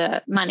 of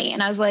the money.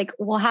 And I was like,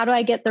 well, how do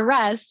I get the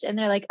rest? And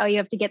they're like, oh, you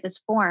have to get this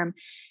form.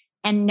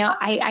 And no,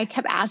 I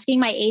kept asking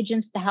my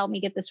agents to help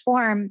me get this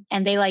form.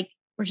 And they like,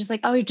 were just like,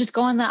 oh, you just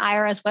go on the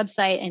IRS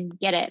website and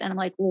get it. And I'm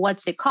like, well,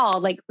 what's it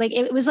called? Like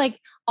it was like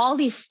all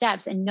these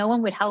steps and no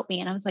one would help me.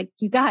 And I was like,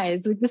 you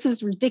guys, like, this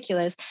is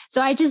ridiculous. So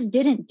I just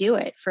didn't do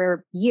it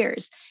for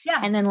years.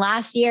 Yeah. And then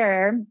last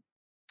year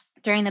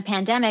during the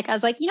pandemic, I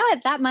was like, you know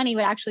what, that money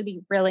would actually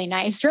be really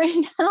nice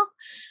right now.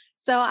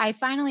 So I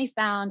finally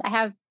found, I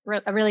have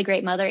a really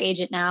great mother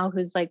agent now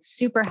who's like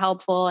super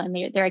helpful, and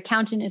their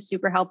accountant is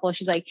super helpful.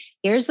 She's like,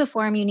 here's the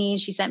form you need.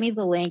 She sent me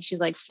the link. She's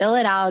like, fill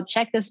it out,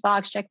 check this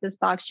box, check this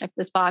box, check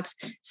this box,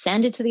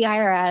 send it to the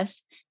IRS.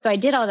 So I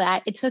did all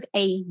that. It took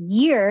a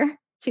year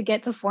to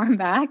get the form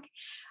back.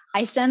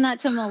 I sent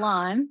that to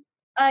Milan.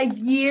 A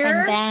year?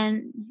 And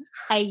then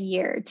a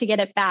year to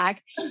get it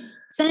back.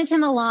 Sent it to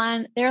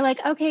Milan. They're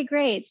like, okay,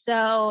 great.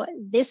 So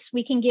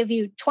we can give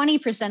you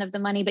 20% of the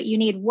money, but you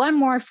need one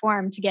more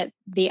form to get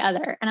the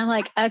other. And I'm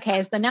like,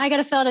 okay, so now I got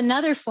to fill out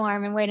another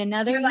form and wait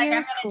another year. Like,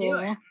 I'm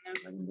cool.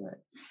 going to do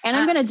it. And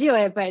I'm going to do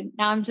it, but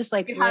now I'm just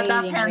like, you had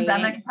that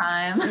pandemic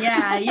time.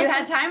 Yeah, you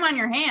had time on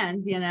your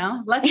hands,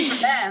 lucky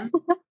for them.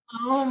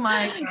 Oh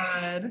my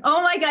God.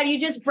 Oh my God. You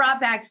just brought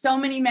back so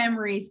many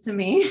memories to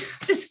me.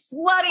 Just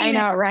flooding. I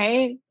know,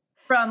 right?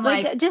 From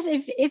like just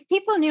if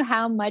people knew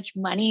how much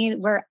money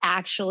we're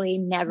actually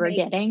never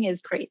getting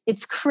is crazy.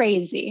 It's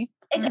crazy.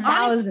 It's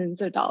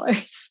thousands of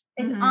dollars.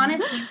 It's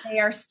honestly, they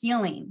are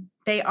stealing.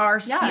 They are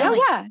stealing.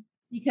 Oh yeah.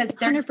 Because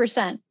they're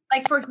 100%.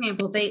 Like, for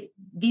example,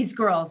 these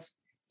girls,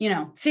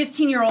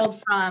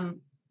 15-year-old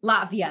from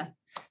Latvia,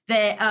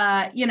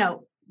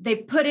 they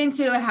put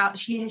into a house.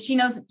 She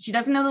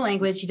doesn't know the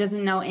language. She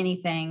doesn't know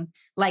anything.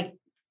 Like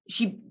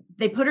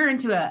they put her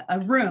into a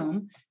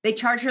room. They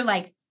charge her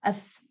like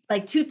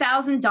like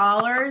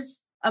 $2,000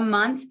 a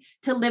month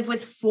to live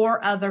with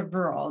 4 other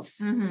girls.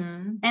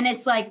 Mm-hmm. And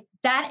it's like,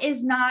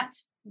 that's not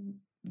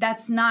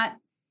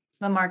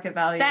The market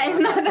value. that is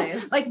of not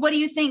place. like, what do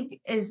you think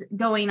is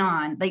going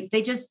on? Like,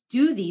 they just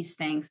do these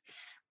things.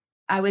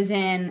 I was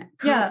in,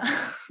 Yeah.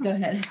 go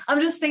ahead. I'm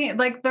just thinking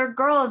like they're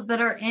girls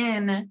that are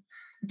in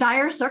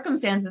dire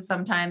circumstances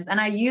sometimes. And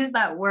I use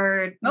that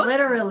word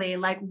literally,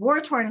 like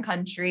war-torn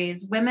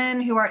countries, women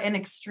who are in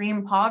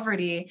extreme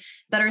poverty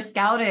that are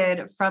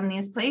scouted from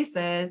these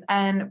places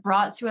and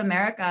brought to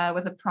America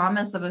with a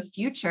promise of a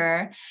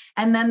future.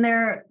 And then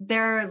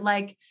they're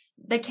like,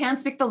 they can't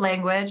speak the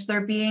language.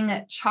 They're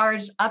being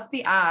charged up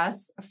the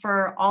ass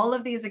for all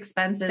of these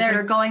expenses that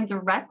are going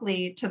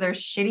directly to their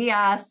shitty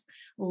ass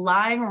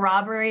lying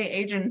robbery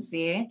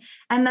agency.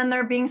 And then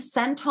they're being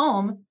sent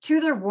home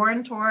to their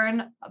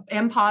war-torn,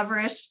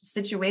 impoverished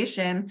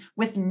situation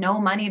with no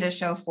money to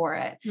show for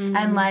it. Mm-hmm.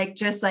 And like,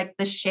 just like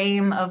the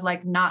shame of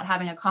like not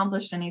having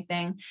accomplished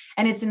anything.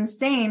 And it's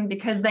insane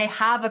because they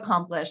have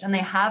accomplished and they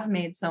have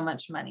made so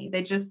much money.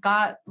 They just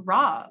got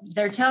robbed.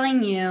 They're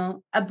telling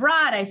you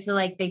abroad, I feel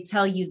like they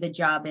tell you the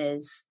job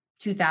is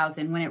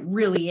 2,000 when it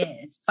really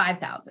is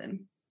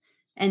 5,000.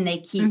 And they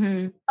keep.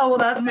 Mm-hmm. Oh, well,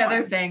 that's the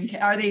other thing.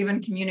 Are they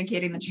even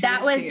communicating the truth?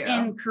 That was to you?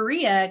 in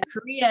Korea.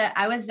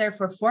 I was there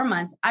for 4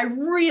 months. I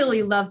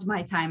really loved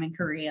my time in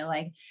Korea.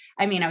 Like,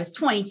 I mean, I was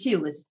 22,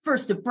 it was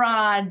first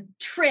abroad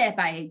trip.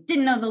 I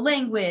didn't know the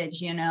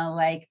language,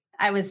 like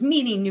I was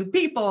meeting new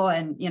people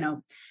and,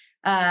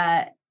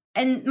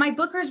 and my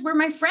bookers were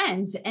my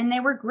friends and they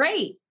were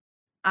great.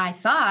 I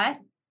thought,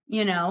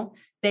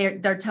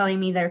 they're telling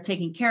me they're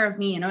taking care of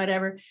me,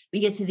 whatever. We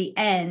get to the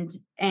end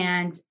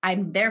and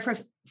I'm there for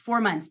 4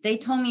 months. They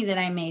told me that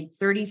I made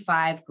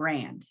 35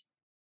 grand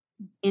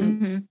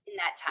in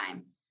that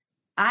time.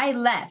 I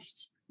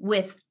left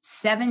with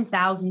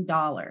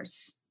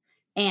 $7,000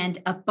 and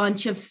a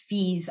bunch of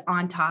fees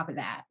on top of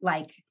that.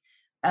 Like,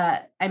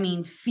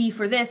 fee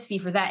for this, fee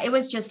for that. It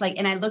was just like,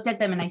 and I looked at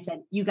them and I said,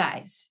 you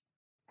guys,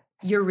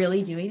 you're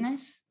really doing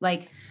this?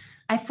 Like,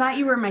 I thought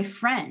you were my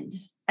friend.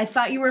 I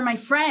thought you were my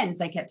friends.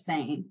 I kept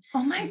saying,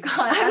 oh my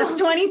God, I was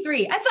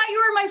 23. I thought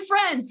you were my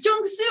friends.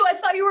 Jung-Soo, I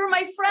thought you were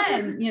my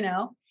friend,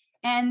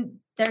 and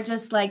they're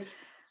just like,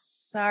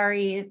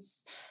 sorry,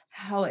 it's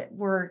how it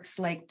works.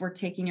 Like, we're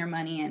taking your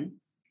money and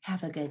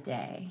have a good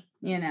day,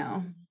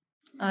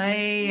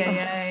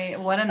 Ay,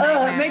 what a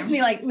nightmare. It makes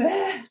me like,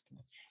 bleh.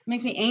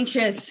 Makes me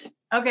anxious.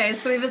 Okay,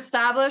 so we've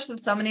established that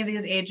so many of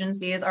these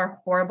agencies are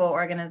horrible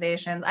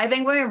organizations. I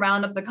think when we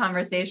round up the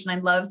conversation,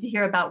 I'd love to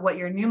hear about what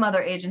your new mother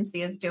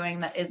agency is doing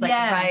that is like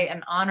right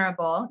and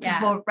honorable.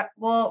 Because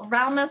we'll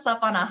round this up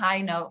on a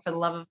high note for the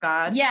love of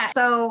God. Yeah.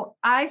 So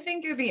I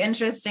think it would be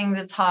interesting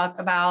to talk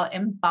about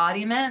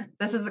embodiment.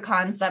 This is a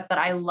concept that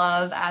I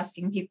love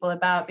asking people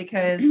about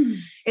because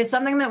it's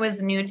something that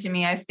was new to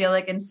me. I feel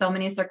like in so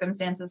many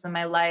circumstances in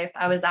my life,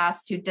 I was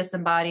asked to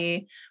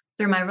disembody.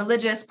 Through my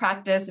religious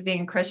practice of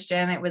being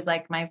Christian, it was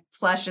like my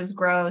flesh is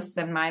gross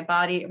and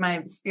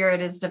my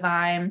spirit is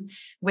divine.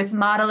 With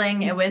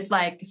modeling, it was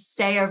like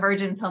stay a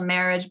virgin till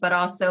marriage, but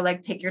also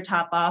like take your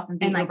top off and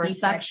be like uber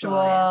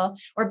sexual,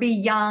 or be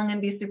young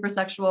and be super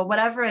sexual,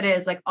 whatever it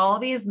is. Like all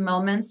these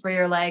moments where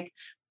you're like,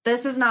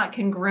 this is not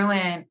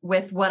congruent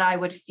with what I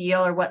would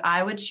feel or what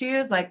I would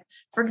choose. Like,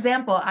 for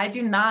example, I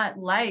do not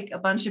like a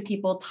bunch of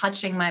people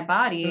touching my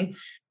body.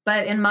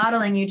 But in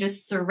modeling, you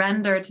just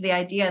surrender to the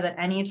idea that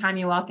anytime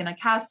you walk in a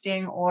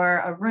casting or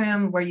a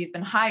room where you've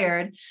been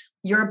hired,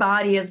 your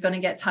body is going to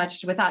get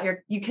touched without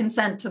you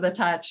consent to the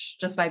touch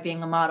just by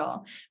being a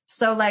model.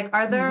 So like,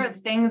 are there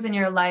things in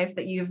your life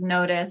that you've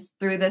noticed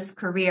through this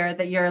career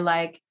that you're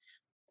like,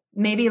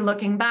 maybe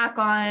looking back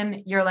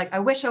on, you're like, I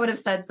wish I would have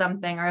said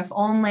something, or if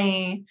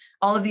only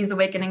all of these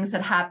awakenings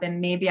had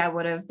happened, maybe I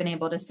would have been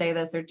able to say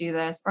this or do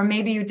this, or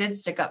maybe you did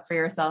stick up for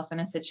yourself in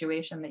a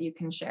situation that you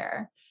can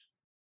share?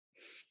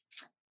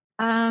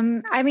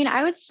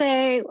 I would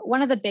say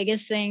one of the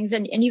biggest things,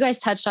 and you guys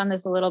touched on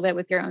this a little bit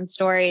with your own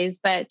stories,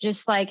 but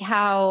just like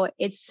how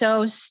it's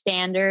so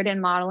standard in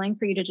modeling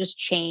for you to just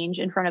change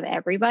in front of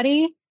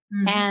everybody.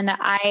 Mm-hmm. And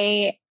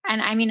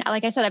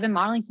like I said, I've been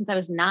modeling since I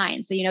was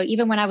 9. So,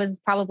 even when I was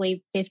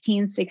probably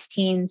 15,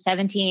 16,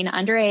 17,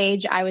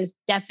 underage, I was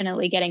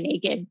definitely getting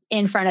naked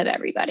in front of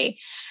everybody.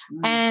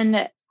 Mm-hmm.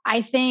 And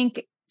I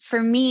think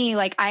for me,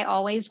 like I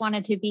always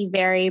wanted to be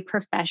very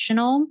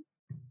professional.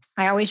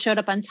 I always showed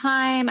up on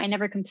time. I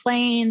never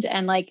complained.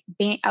 And like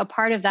being a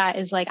part of that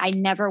is like, I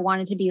never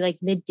wanted to be like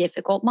the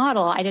difficult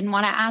model. I didn't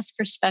want to ask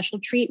for special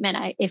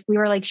treatment. If we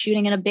were like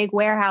shooting in a big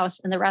warehouse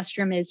and the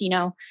restroom is,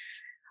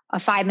 a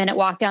 5-minute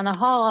walk down the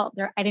hall,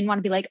 I didn't want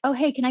to be like, oh,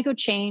 hey, can I go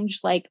change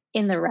like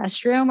in the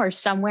restroom or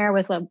somewhere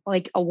with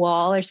a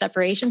wall or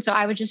separation? So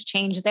I would just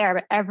change there.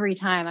 But every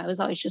time I was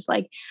always just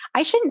like,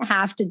 I shouldn't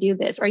have to do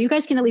this. Or you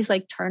guys can at least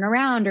like turn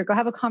around or go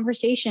have a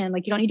conversation.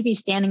 Like you don't need to be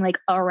standing like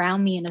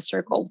around me in a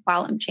circle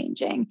while I'm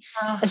changing,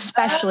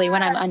 especially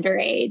when I'm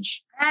underage.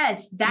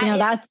 Yes,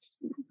 that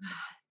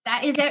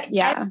is it.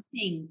 Yeah.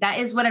 Everything. That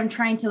is what I'm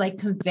trying to like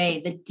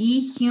convey, the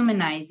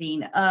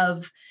dehumanizing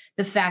of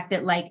the fact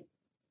that like,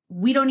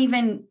 we don't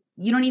even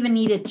you don't even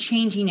need a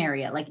changing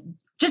area. Like,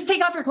 just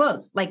take off your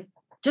clothes. Like,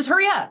 just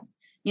hurry up,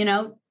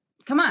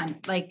 come on.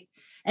 Like,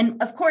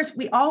 and of course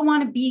we all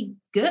want to be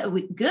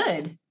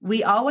good.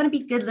 We all want to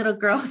be good little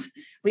girls.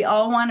 We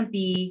all want to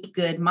be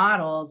good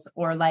models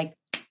or like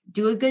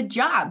do a good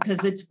job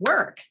because it's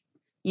work,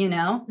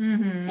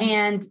 Mm-hmm.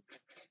 and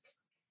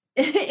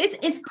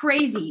it's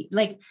crazy.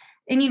 Like,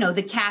 and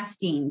the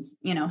castings,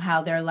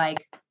 how they're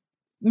like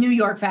New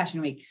York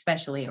Fashion Week,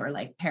 especially, or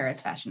like Paris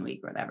Fashion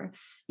Week, or whatever,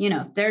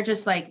 they're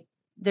just like,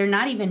 they're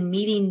not even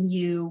meeting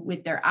you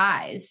with their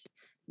eyes.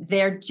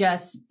 They're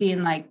just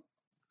being like,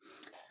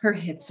 her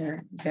hips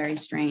are very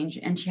strange.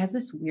 And she has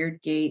this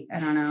weird gait. I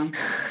don't know.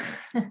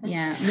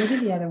 Yeah. Maybe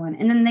the other one.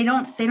 And then they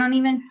don't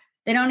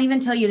even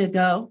tell you to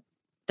go.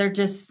 They're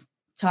just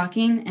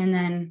talking. And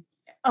then,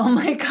 oh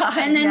my God.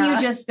 And then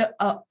you just go,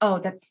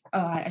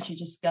 I should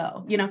just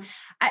go.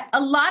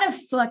 A lot of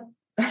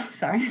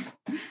sorry.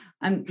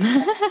 I'm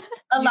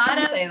a lot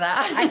of say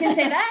that. I can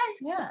say that.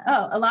 Yeah.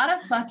 Oh, a lot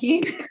of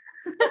fucking.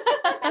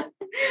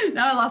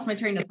 Now I lost my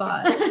train of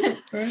thought. What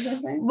was I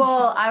saying?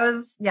 Well,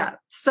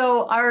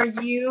 So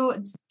have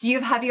you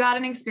had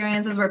any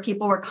experiences where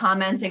people were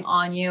commenting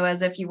on you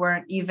as if you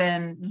weren't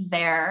even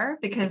there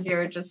because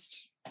you're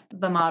just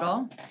the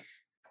model?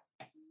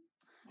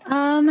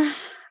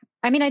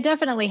 I mean, I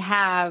definitely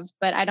have,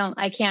 but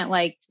I can't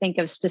like think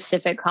of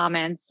specific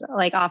comments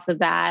like off the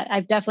bat.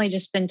 I've definitely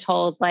just been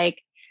told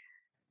like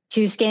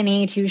too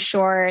skinny, too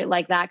short,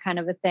 like that kind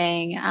of a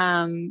thing.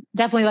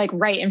 Definitely like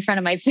right in front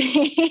of my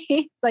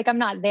face. Like I'm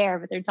not there,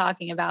 but they're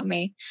talking about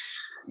me.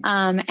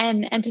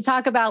 And to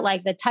talk about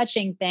like the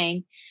touching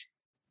thing,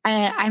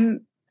 I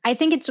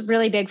think it's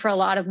really big for a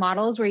lot of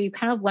models where you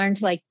kind of learn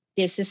to like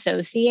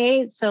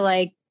disassociate. So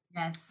like,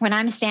 yes, when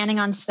I'm standing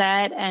on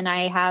set and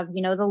I have,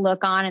 the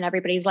look on and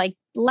everybody's like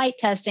light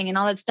testing and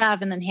all that stuff,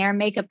 and then hair and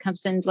makeup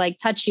comes in to like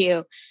touch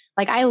you.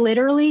 Like I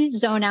literally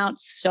zone out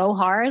so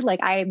hard. Like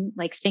I'm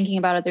like thinking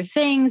about other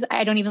things.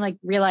 I don't even like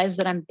realize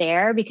that I'm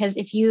there, because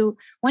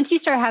once you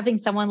start having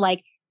someone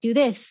like do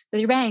this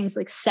with your bangs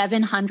like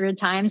 700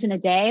 times in a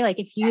day, like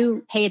if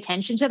you pay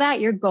attention to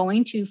that, you're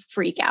going to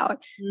freak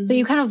out. Mm-hmm. So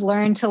you kind of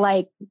learn to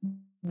like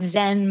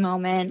Zen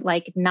moment,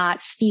 like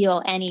not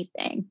feel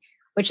anything,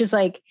 which is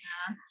like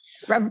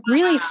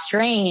really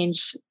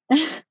strange.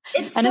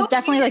 It's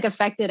definitely like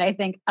affected, I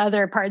think,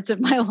 other parts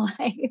of my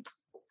life.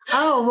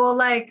 Oh, well,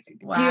 like,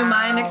 wow. Do you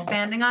mind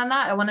expanding on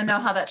that? I want to know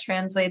how that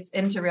translates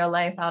into real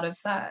life out of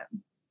set.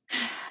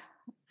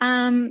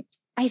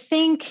 I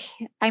think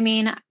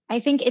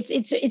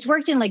it's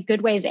worked in like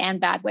good ways and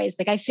bad ways.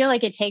 Like, I feel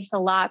like it takes a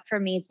lot for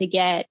me to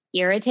get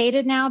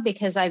irritated now,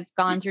 because I've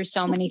gone through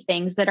so many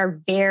things that are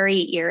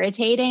very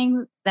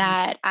irritating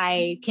that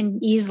I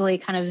can easily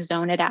kind of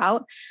zone it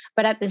out.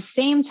 But at the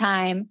same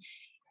time,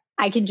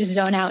 I can just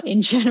zone out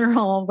in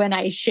general when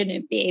I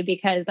shouldn't be,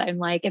 because I'm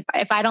like,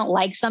 if I don't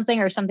like something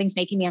or something's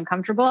making me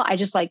uncomfortable, I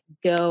just like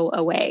go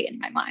away in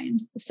my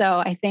mind. So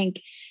I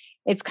think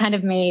it's kind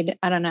of made,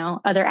 I don't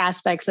know, other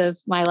aspects of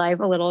my life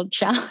a little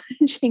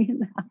challenging in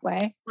that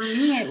way. For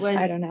me, it was,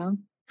 I don't know.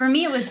 For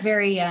me, it was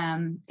very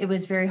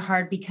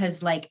hard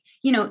because, like,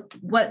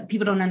 what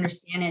people don't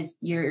understand is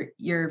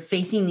you're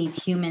facing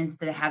these humans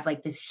that have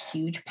like this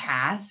huge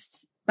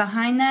past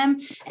behind them,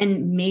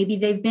 and maybe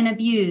they've been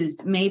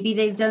abused, maybe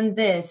they've done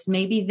this,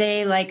 maybe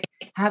they like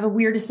have a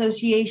weird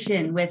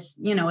association with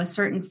a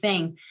certain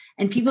thing,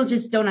 and people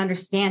just don't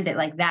understand it.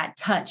 Like that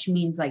touch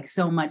means like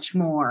so much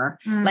more.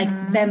 Mm-hmm.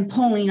 Like them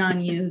pulling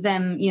on you,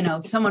 them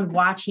someone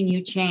watching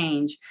you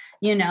change,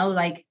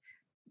 like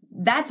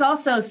that's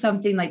also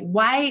something. Like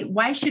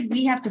why should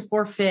we have to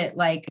forfeit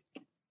like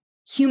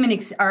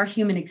our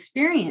human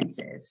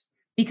experiences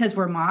because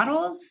we're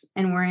models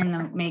and we're in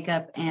the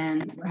makeup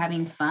and we're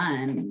having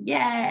fun?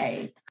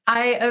 Yay.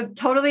 I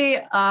totally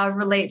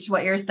relate to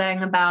what you're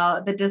saying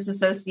about the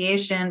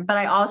disassociation, but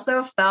I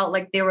also felt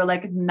like they were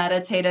like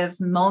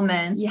meditative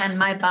moments, and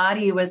my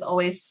body was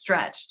always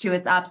stretched to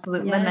its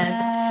absolute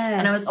limits.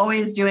 And I was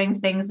always doing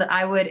things that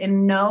I would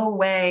in no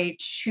way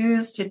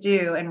choose to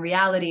do in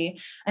reality.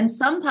 And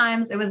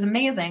sometimes it was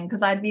amazing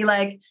because I'd be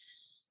like,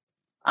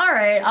 all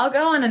right, I'll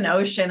go on an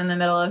ocean in the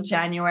middle of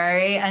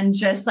January and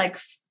just like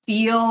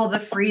feel the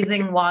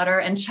freezing water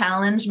and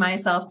challenge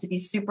myself to be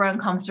super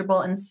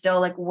uncomfortable and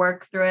still like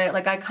work through it.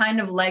 Like I kind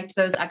of liked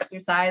those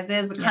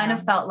exercises. It kind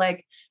of felt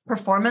like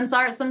performance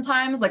art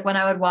sometimes, like when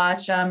I would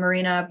watch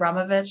Marina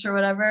Abramović or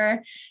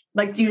whatever,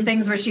 like do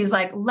things where she's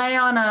like lay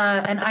on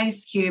an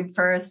ice cube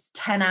for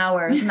 10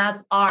 hours and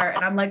that's art.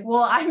 And I'm like,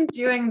 well, I'm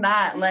doing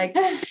that. Like,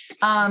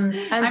 I'm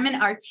an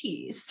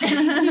artiste.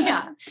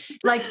 Yeah.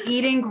 Like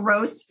eating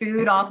gross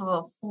food off of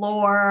a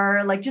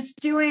floor, like just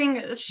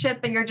doing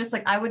shit that you're just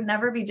like, I would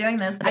never be doing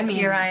this. But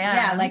here I am.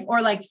 Yeah. Like,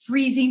 or like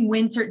freezing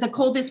winter, the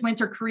coldest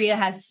winter Korea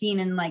has seen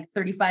in like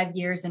 35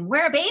 years, and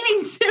wear a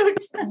bathing suit.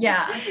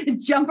 Yeah.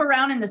 Jump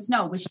around in the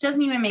snow, which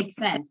doesn't even make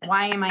sense.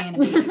 Why am I in a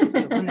bathing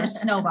suit when there's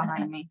snow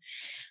behind me?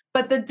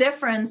 But the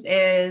difference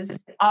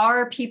is,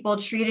 are people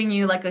treating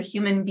you like a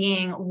human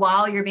being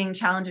while you're being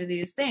challenged with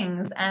these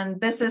things? And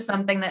this is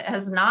something that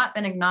has not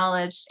been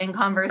acknowledged in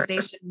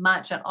conversation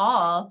much at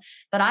all,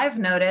 that I've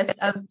noticed,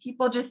 of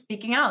people just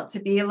speaking out to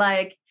be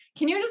like,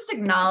 can you just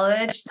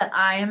acknowledge that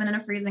I am in a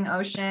freezing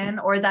ocean,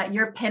 or that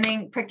you're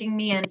pricking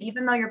me? And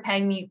even though you're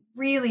paying me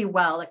really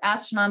well, like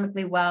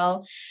astronomically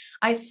well,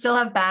 I still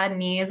have bad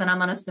knees and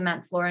I'm on a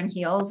cement floor in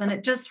heels and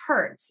it just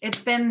hurts.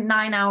 It's been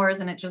 9 hours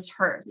and it just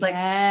hurts. Like,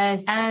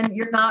 yes. And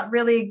you're not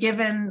really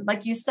given,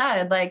 like you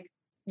said, like,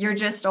 you're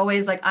just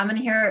always like, I'm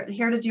here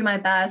to do my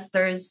best.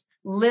 There's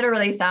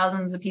literally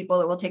thousands of people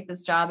that will take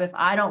this job if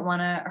I don't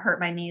want to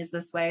hurt my knees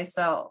this way.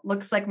 So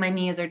looks like my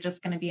knees are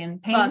just going to be in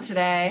pain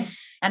today.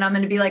 And I'm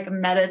going to be like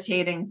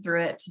meditating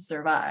through it to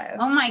survive.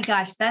 Oh my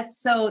gosh.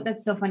 That's so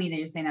funny that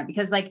you're saying that,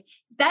 because like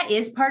that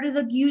is part of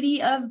the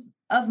beauty of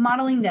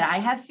modeling that I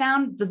have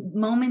found, the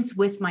moments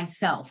with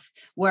myself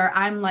where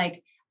I'm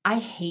like, I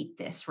hate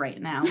this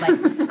right now.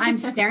 Like I'm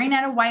staring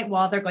at a white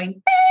wall. They're going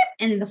beep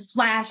and the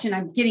flash, and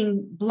I'm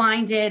getting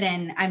blinded,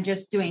 and I'm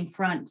just doing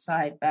front,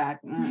 side, back,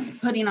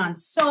 putting on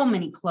so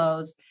many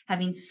clothes,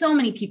 having so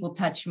many people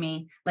touch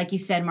me. Like you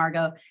said,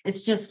 Margot,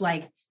 it's just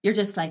like, you're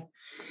just like,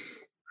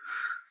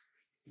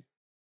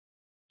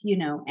 you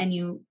know, and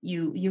you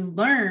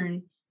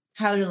learn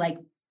how to like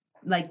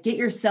get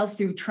yourself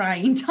through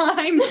trying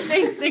times,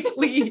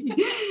 basically,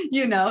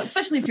 you know,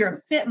 especially if you're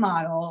a fit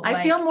model.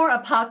 I feel more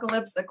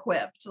apocalypse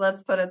equipped.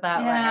 Let's put it that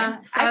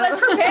way. So. I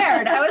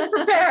was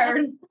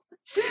prepared.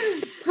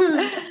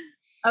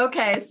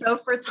 Okay. So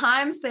for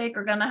time's sake,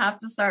 we're going to have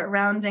to start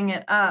rounding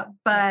it up,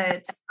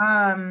 but,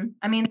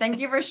 I mean, thank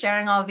you for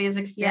sharing all of these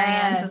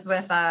experiences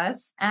with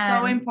us.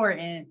 And so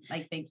important.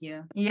 Like, thank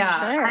you.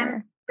 Yeah. Sure.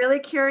 I'm really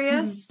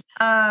curious.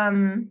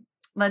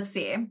 Let's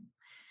see.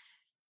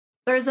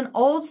 There's an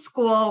old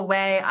school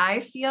way, I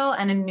feel,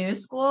 and a new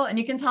school, and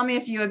you can tell me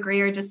if you agree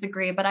or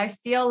disagree, but I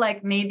feel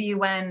like maybe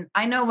when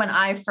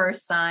I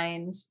first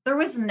signed, there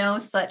was no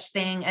such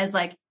thing as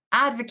like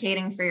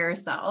advocating for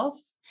yourself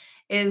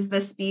is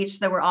the speech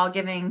that we're all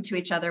giving to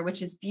each other,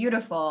 which is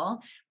beautiful.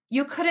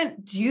 You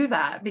couldn't do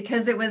that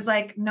because it was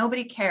like,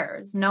 nobody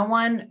cares. You're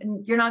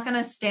not going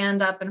to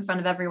stand up in front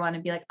of everyone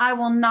and be like, I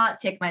will not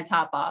take my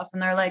top off.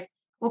 And they're like,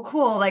 well,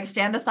 cool, like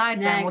stand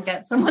aside then, we'll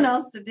get someone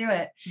else to do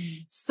it.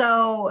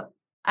 So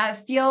I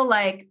feel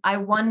like I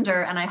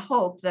wonder and I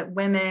hope that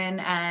women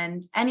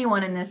and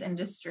anyone in this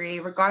industry,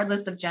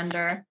 regardless of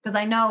gender, because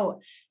I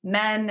know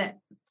men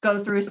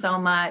go through so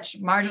much,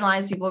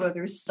 marginalized people go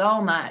through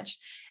so much.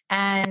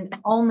 And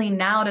only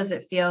now does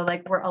it feel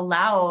like we're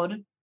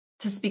allowed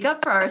to speak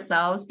up for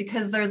ourselves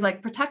because there's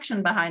like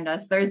protection behind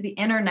us. There's the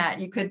internet.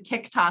 You could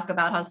TikTok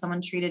about how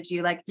someone treated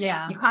you. Like,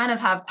 yeah, you kind of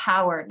have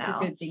power now.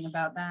 The good thing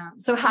about that.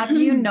 So have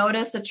you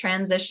noticed a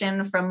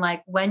transition from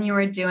like when you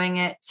were doing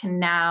it to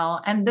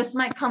now? And this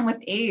might come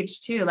with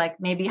age too, like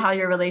maybe how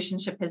your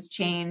relationship has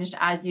changed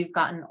as you've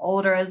gotten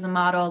older as a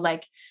model.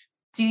 Like,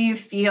 do you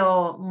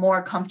feel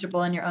more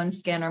comfortable in your own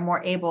skin or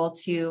more able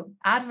to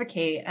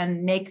advocate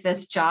and make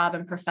this job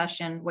and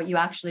profession what you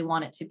actually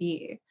want it to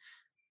be?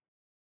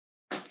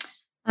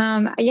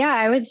 Yeah,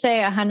 I would say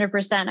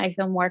 100%. I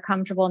feel more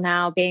comfortable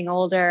now being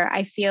older.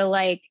 I feel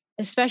like,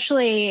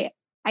 especially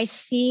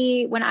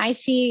when I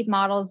see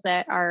models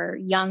that are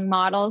young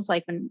models,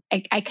 like when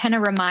I kind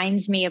of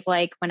reminds me of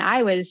like when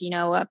I was,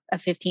 a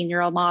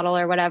 15-year-old model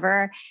or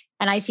whatever,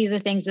 and I see the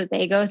things that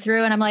they go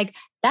through and I'm like,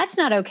 that's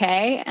not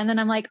okay. And then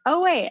I'm like,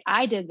 oh wait,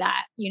 I did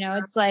that.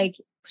 It's like,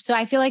 so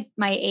I feel like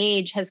my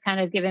age has kind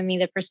of given me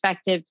the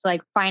perspective to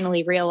like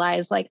finally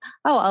realize like,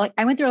 oh,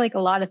 I went through like a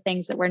lot of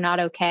things that were not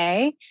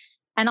okay.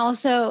 And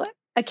also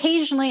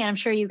occasionally, and I'm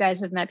sure you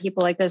guys have met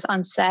people like this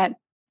on set,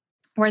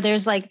 where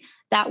there's like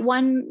that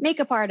one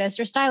makeup artist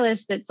or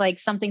stylist that's like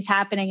something's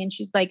happening and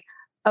she's like,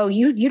 oh,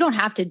 you don't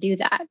have to do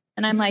that.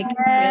 And I'm like,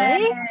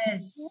 really?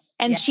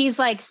 And she's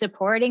like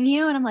supporting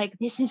you. And I'm like,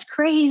 this is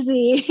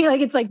crazy. Like,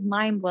 it's like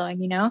mind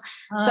blowing, So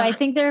I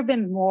think there have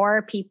been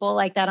more people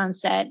like that on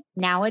set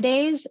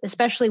nowadays,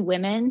 especially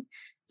women,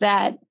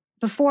 that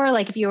before,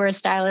 like if you were a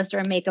stylist or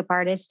a makeup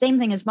artist, same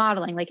thing as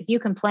modeling. Like if you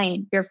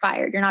complain, you're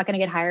fired. You're not going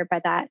to get hired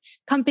by that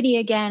company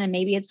again. And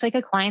maybe it's like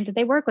a client that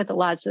they work with a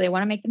lot, so they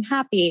want to make them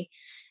happy.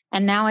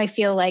 And now I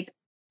feel like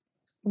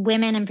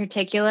women in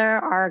particular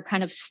are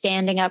kind of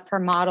standing up for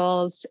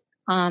models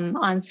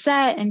on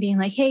set and being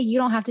like, hey, you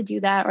don't have to do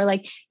that. Or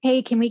like,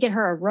 hey, can we get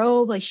her a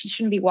robe? Like she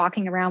shouldn't be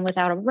walking around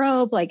without a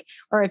robe. Like,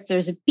 or if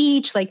there's a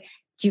beach, like,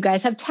 do you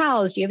guys have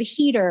towels? Do you have a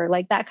heater?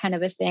 Like that kind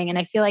of a thing. And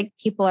I feel like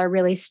people are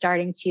really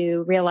starting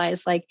to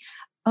realize like,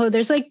 oh,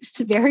 there's like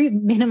very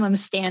minimum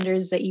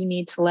standards that you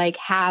need to like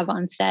have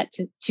on set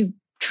to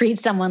treat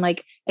someone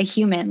like a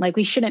human. Like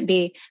we shouldn't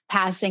be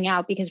passing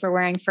out because we're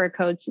wearing fur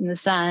coats in the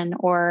sun,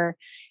 or,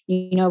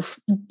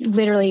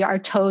 literally our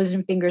toes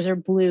and fingers are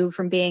blue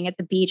from being at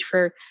the beach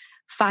for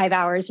 5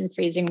 hours in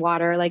freezing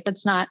water. Like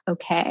that's not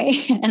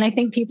okay. And I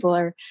think people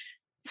are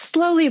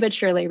slowly but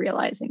surely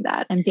realizing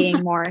that and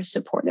being more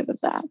supportive of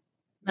that.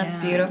 That's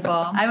beautiful.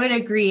 I would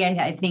agree.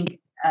 I think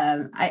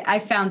I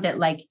found that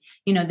like,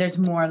 there's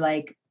more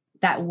like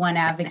that one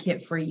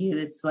advocate for you.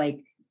 That's like,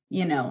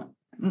 you know,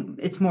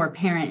 it's more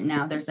apparent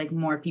now. There's like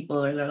more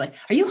people they're like,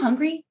 are you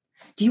hungry?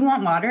 Do you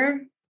want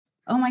water?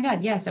 Oh my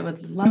God. Yes, I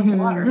would love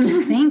water.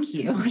 Thank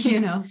you. You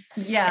know?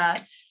 Yeah.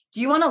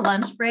 Do you want a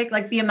lunch break?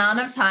 Like the amount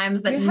of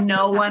times that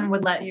no one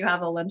would let you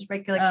have a lunch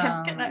break. You're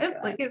like, can I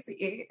please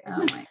eat? Oh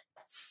my.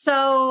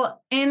 So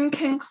in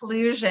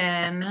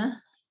conclusion,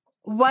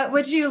 what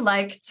would you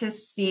like to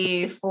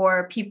see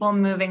for people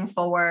moving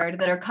forward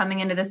that are coming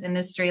into this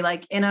industry?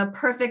 Like in a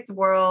perfect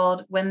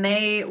world, when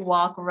they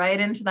walk right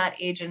into that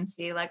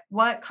agency, like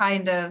what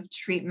kind of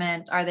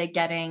treatment are they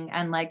getting?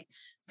 And like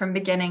from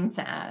beginning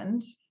to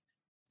end?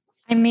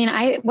 I mean,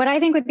 what I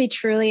think would be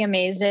truly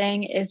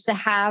amazing is to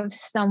have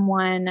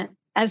someone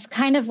as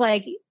kind of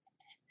like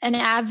an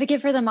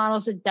advocate for the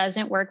models that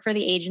doesn't work for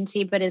the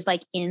agency, but is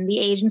like in the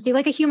agency,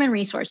 like a human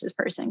resources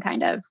person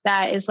kind of,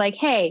 that is like,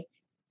 hey,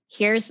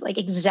 here's like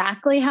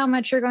exactly how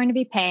much you're going to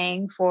be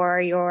paying for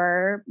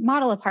your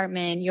model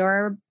apartment,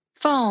 your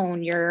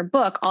phone, your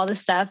book, all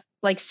this stuff.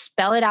 Like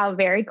spell it out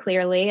very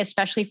clearly,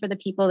 especially for the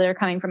people that are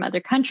coming from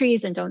other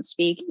countries and don't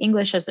speak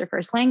English as their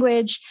first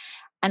language.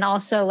 And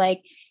also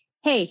like,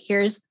 hey,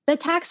 here's the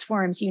tax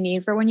forms you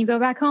need for when you go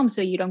back home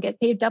so you don't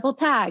get paid double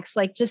tax.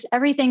 Like just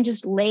everything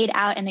just laid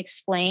out and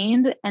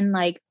explained, and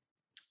like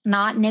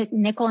not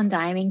nickel and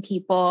diming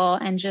people,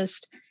 and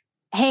just,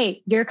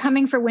 hey, you're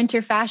coming for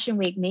winter fashion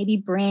week, maybe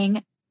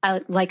bring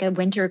a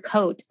winter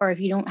coat, or if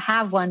you don't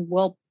have one,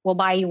 we'll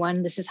buy you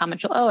one. This is how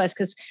much you'll owe us.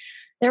 Because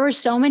there were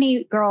so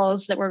many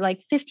girls that were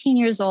like 15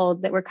 years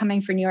old that were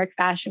coming for New York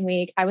Fashion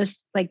Week. I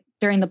was like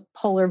during the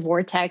polar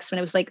vortex when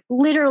it was like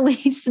literally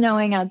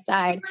snowing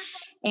outside.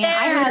 And I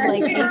had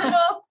like, we were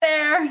both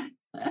there.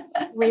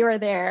 We were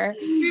there.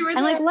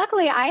 And like,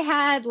 luckily I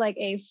had like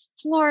a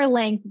floor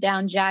length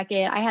down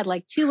jacket. I had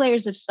like 2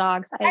 layers of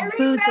socks. I had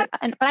boots. Sorry,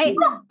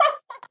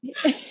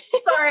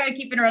 I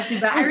keep interrupting,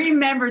 but I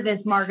remember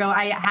this, Margot.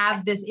 I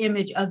have this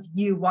image of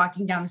you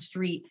walking down the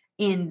street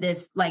in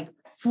this like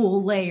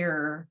full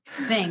layer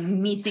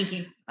thing, me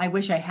thinking, I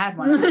wish I had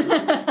one of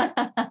those.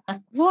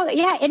 Well,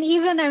 yeah. And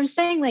even I'm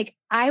saying like,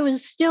 I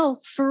was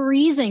still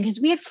freezing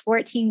because we had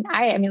 14,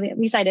 I mean, at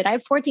least I did. I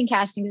had 14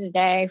 castings a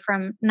day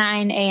from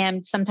 9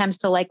 a.m. sometimes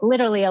to like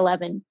literally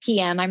 11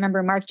 p.m. I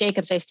remember Marc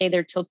Jacobs, I stayed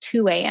there till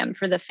 2 a.m.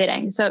 for the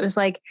fitting. So it was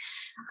like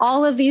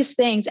all of these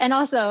things, and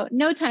also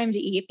no time to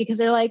eat because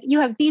they're like, you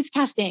have these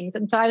castings.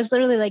 And so I was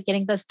literally like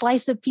getting the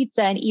slice of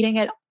pizza and eating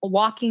it,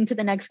 walking to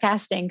the next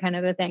casting kind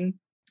of a thing.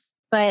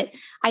 But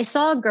I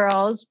saw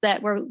girls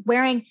that were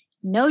wearing,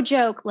 no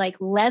joke, like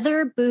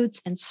leather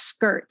boots and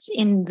skirts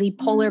in the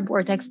polar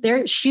vortex.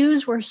 Their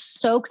shoes were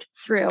soaked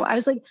through. I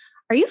was like,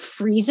 are you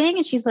freezing?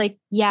 And she's like,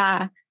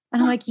 yeah.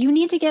 And I'm like, you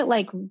need to get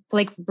like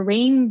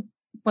rain,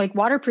 like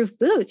waterproof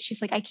boots.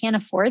 She's like, I can't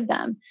afford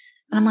them.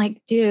 And I'm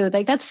like, dude,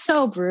 like that's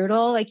so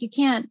brutal. Like you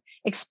can't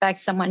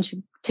expect someone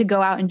to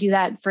go out and do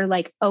that for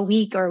like a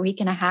week or a week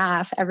and a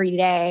half every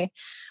day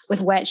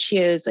with wet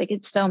shoes. Like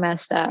it's so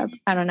messed up.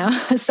 I don't know.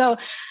 So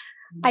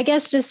I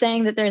guess just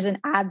saying that there's an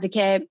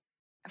advocate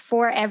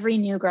for every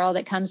new girl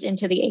that comes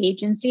into the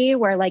agency,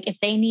 where like if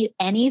they need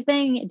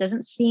anything, it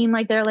doesn't seem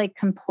like they're like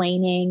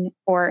complaining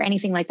or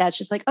anything like that. It's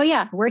just like, oh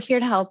yeah, we're here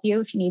to help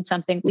you. If you need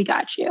something, we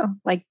got you.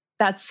 Like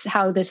that's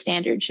how the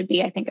standard should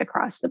be, I think,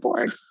 across the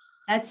board.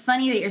 That's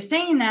funny that you're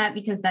saying that,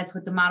 because that's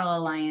what the Model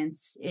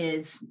Alliance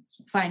is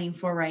fighting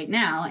for right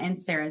now. And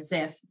Sarah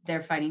Ziff,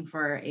 they're fighting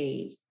for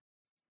a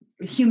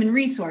human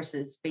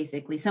resources,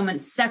 basically someone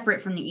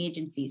separate from the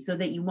agency, so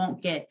that you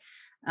won't get,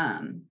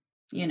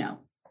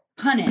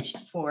 punished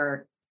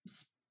for,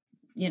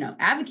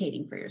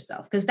 advocating for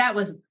yourself. Because that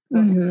was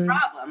the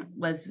problem,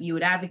 was you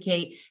would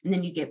advocate and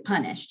then you get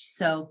punished.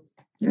 So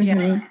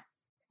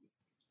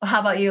how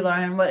about you,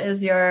 Lauren? What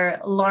is your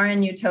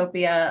Lauren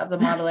utopia of the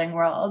modeling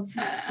world?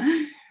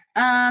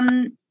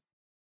 My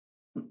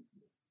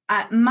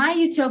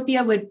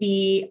utopia would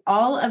be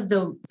all of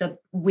the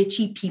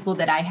witchy people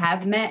that I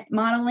have met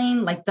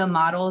modeling, like the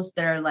models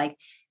that are like,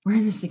 we're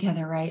in this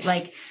together, right?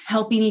 Like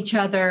helping each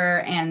other.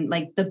 And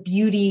like the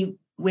beauty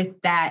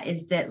with that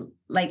is that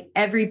like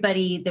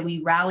everybody that we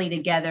rally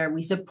together,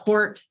 we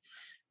support,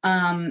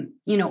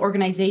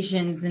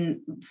 organizations and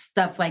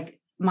stuff like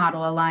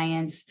Model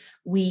Alliance.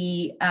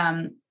 We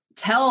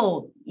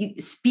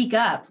speak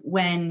up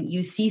when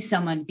you see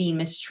someone being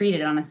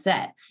mistreated on a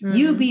set.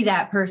 You be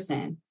that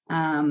person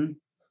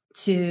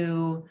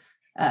to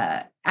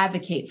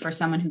advocate for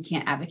someone who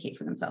can't advocate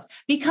for themselves.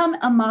 Become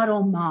a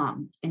model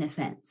mom, in a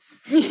sense.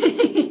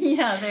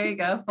 Yeah, there you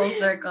go. Full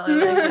circle. I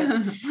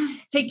like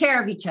it. Take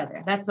care of each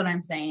other. That's what I'm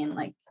saying.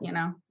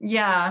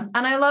 Yeah.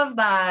 And I love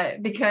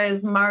that,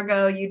 because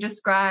Margot, you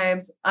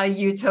described a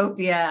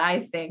utopia,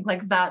 I think.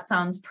 Like that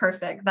sounds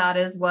perfect. That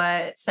is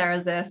what Sarah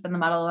Ziff and the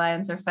Model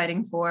Alliance are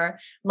fighting for.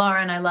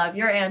 Lauren, I love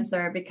your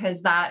answer,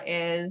 because that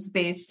is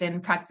based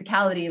in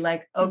practicality.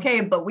 Like,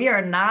 okay, but we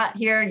are not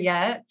here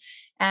yet.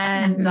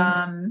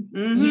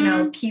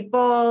 And,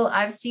 people,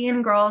 I've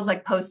seen girls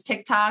like post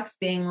TikToks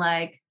being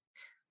like,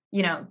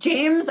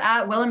 James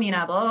at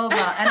Wilhelmina, blah, blah,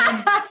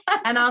 blah.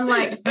 And I'm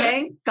like,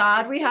 thank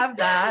God we have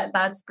that.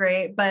 That's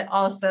great. But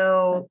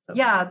also,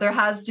 there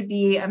has to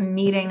be a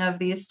meeting of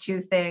these two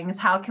things.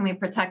 How can we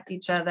protect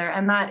each other?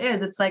 And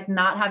it's like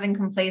not having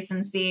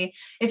complacency.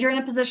 If you're in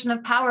a position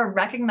of power,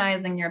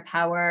 recognizing your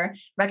power,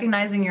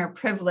 recognizing your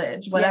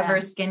privilege,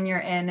 whatever skin you're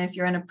in, if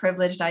you're in a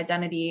privileged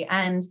identity,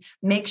 and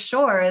make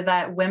sure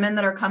that women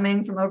that are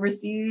coming from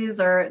overseas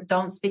or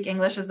don't speak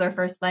English as their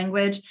first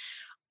language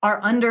are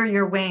under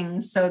your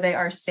wings so they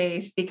are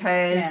safe,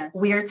 because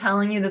we are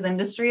telling you this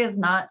industry is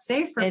not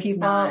safe for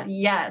people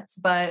yet,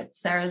 but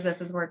Sarah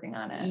Ziff is working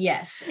on it.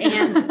 Yes.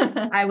 And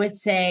I would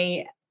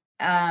say,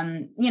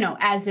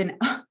 as an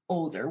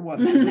older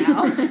woman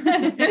now,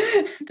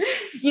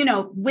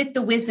 with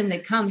the wisdom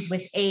that comes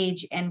with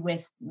age and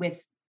with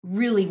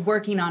really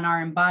working on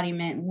our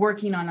embodiment,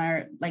 working on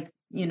our,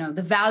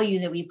 the value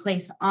that we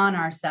place on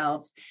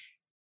ourselves,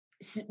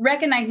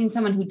 recognizing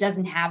someone who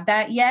doesn't have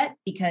that yet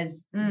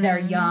because they're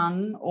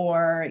young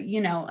or,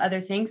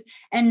 other things,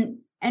 and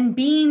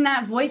being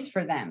that voice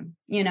for them,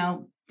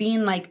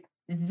 being like,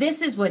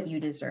 this is what you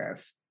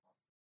deserve.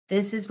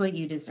 This is what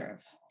you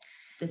deserve.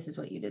 This is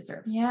what you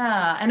deserve.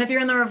 Yeah. And if you're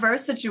in the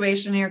reverse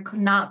situation, you're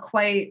not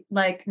quite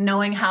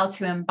knowing how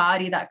to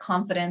embody that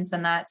confidence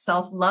and that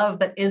self-love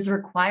that is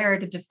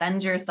required to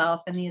defend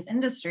yourself in these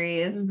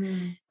industries.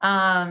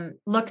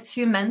 Look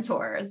to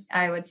mentors,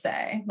 I would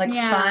say,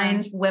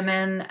 find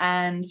women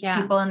and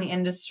people in the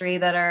industry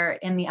that are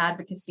in the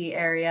advocacy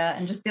area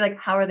and just be like,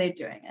 how are they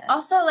doing it?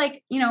 Also,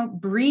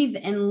 breathe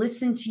and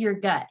listen to your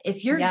gut.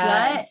 If your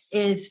gut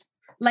is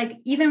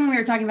even when we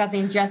were talking about the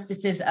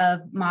injustices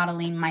of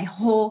modeling, my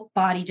whole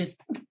body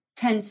just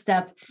tensed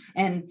up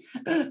and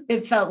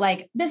it felt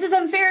like, this is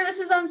unfair.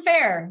 This is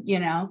unfair.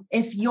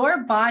 If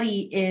your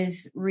body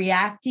is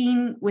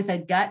reacting with a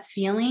gut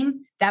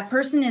feeling, that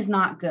person is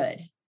not good.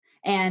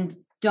 And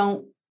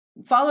don't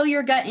follow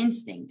your gut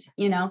instinct.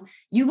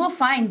 You will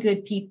find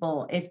good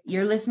people. If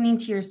you're listening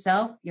to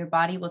yourself, your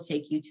body will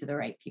take you to the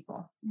right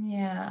people.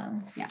 Yeah.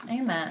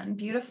 Amen.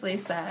 Beautifully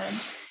said.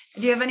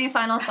 Do you have any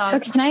final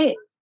thoughts?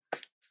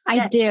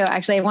 I do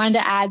actually. I wanted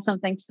to add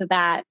something to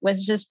that.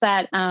 Was just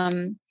that,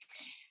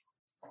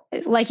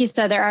 like you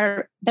said,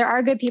 there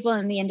are good people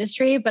in the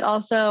industry, but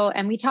also,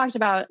 and we talked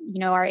about,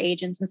 our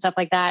agents and stuff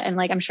like that. And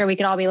I'm sure we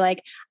could all be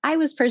like, I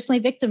was personally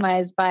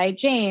victimized by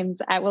James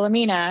at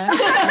Wilhelmina.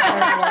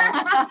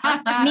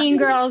 Mean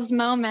Girls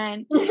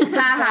moment. But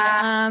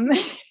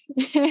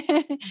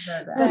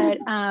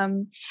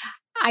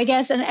I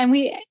guess, and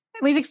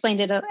we've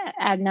explained it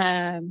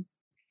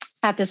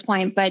at this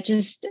point, but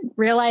just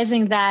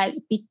realizing that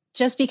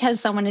just because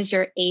someone is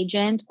your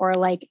agent or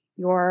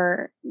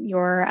your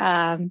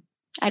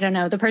I don't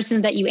know, the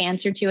person that you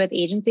answer to at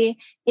the agency,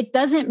 it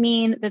doesn't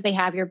mean that they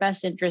have your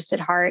best interest at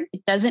heart.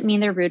 It doesn't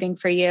mean they're rooting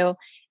for you.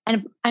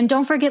 And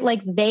don't forget,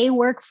 they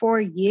work for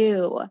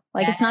you.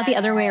 It's not the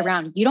other way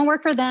around. You don't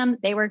work for them.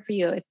 They work for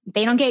you. If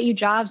they don't get you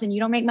jobs and you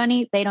don't make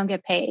money, they don't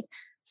get paid.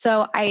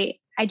 So I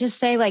just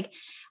say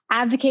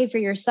advocate for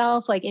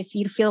yourself. If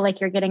you feel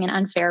like you're getting an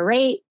unfair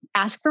rate,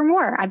 ask for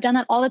more. I've done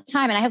that all the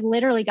time. And I have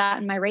literally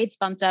gotten my rates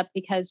bumped up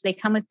because they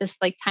come with this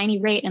tiny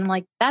rate. And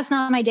that's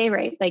not my day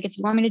rate. If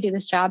you want me to do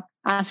this job,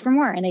 ask for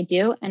more. And they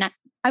do. And I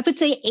would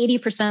say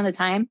 80% of the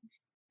time,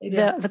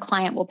 the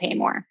client will pay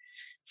more.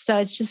 So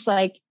it's just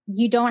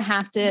you don't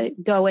have to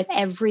go with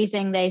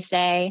everything they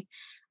say.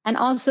 And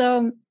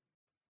also,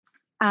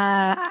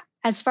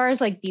 as far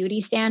as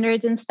beauty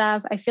standards and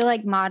stuff, I feel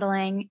like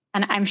modeling,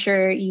 and I'm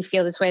sure you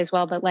feel this way as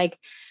well, but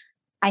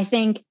I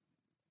think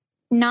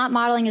not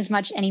modeling as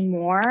much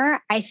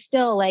anymore. I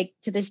still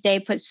to this day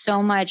put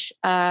so much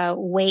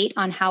weight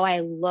on how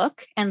I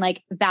look and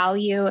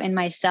value in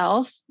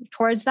myself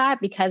towards that,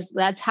 because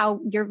that's how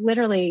you're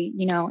literally,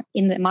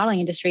 in the modeling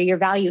industry, your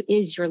value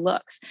is your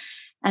looks.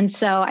 And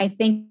so I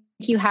think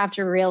you have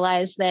to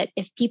realize that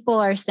if people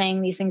are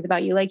saying these things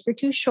about you, you're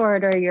too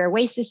short or your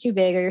waist is too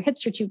big or your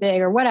hips are too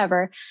big or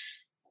whatever,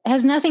 it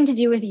has nothing to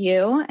do with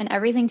you and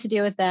everything to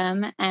do with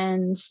them.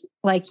 And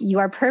you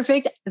are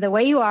perfect the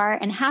way you are.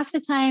 And half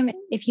the time,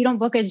 if you don't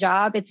book a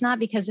job, it's not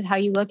because of how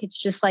you look. It's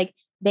just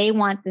they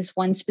want this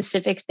one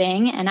specific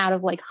thing. And out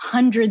of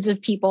hundreds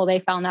of people, they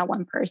found that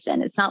one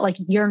person. It's not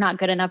you're not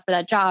good enough for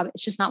that job.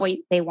 It's just not what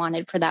they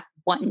wanted for that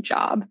one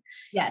job.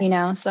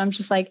 Yes. So I'm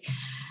just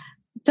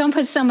don't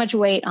put so much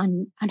weight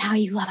on how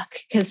you look,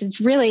 because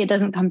it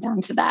doesn't come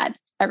down to that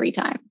every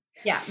time.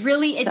 Yeah,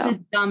 really, it's as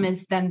dumb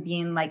as them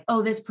being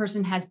oh, this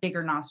person has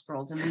bigger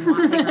nostrils and we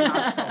want bigger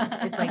nostrils.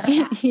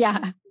 It's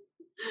yeah.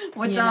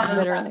 What job?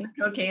 Literally,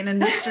 cocaine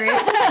industry. It's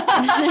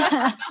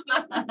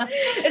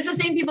the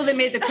same people that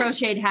made the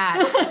crocheted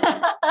hats.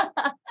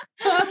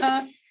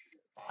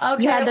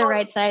 Okay, you had the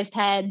right sized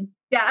head.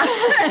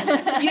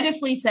 Yeah.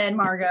 Beautifully said,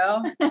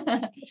 Margot.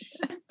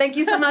 Thank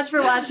you so much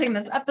for watching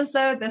this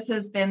episode. This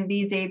has been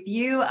the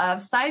debut of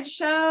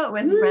Sideshow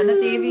with Brenna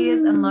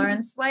Davies and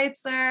Lauren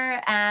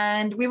Schweitzer.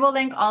 And we will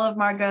link all of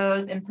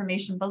Margot's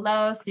information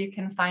below so you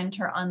can find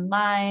her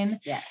online.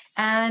 Yes.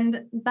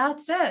 And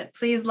that's it.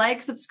 Please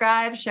like,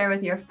 subscribe, share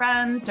with your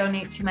friends,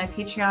 donate to my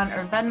Patreon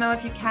or Venmo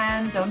if you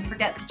can. Don't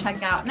forget to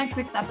check out next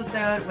week's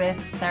episode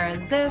with Sarah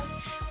Ziff.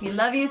 We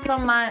love you so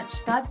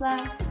much. God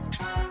bless.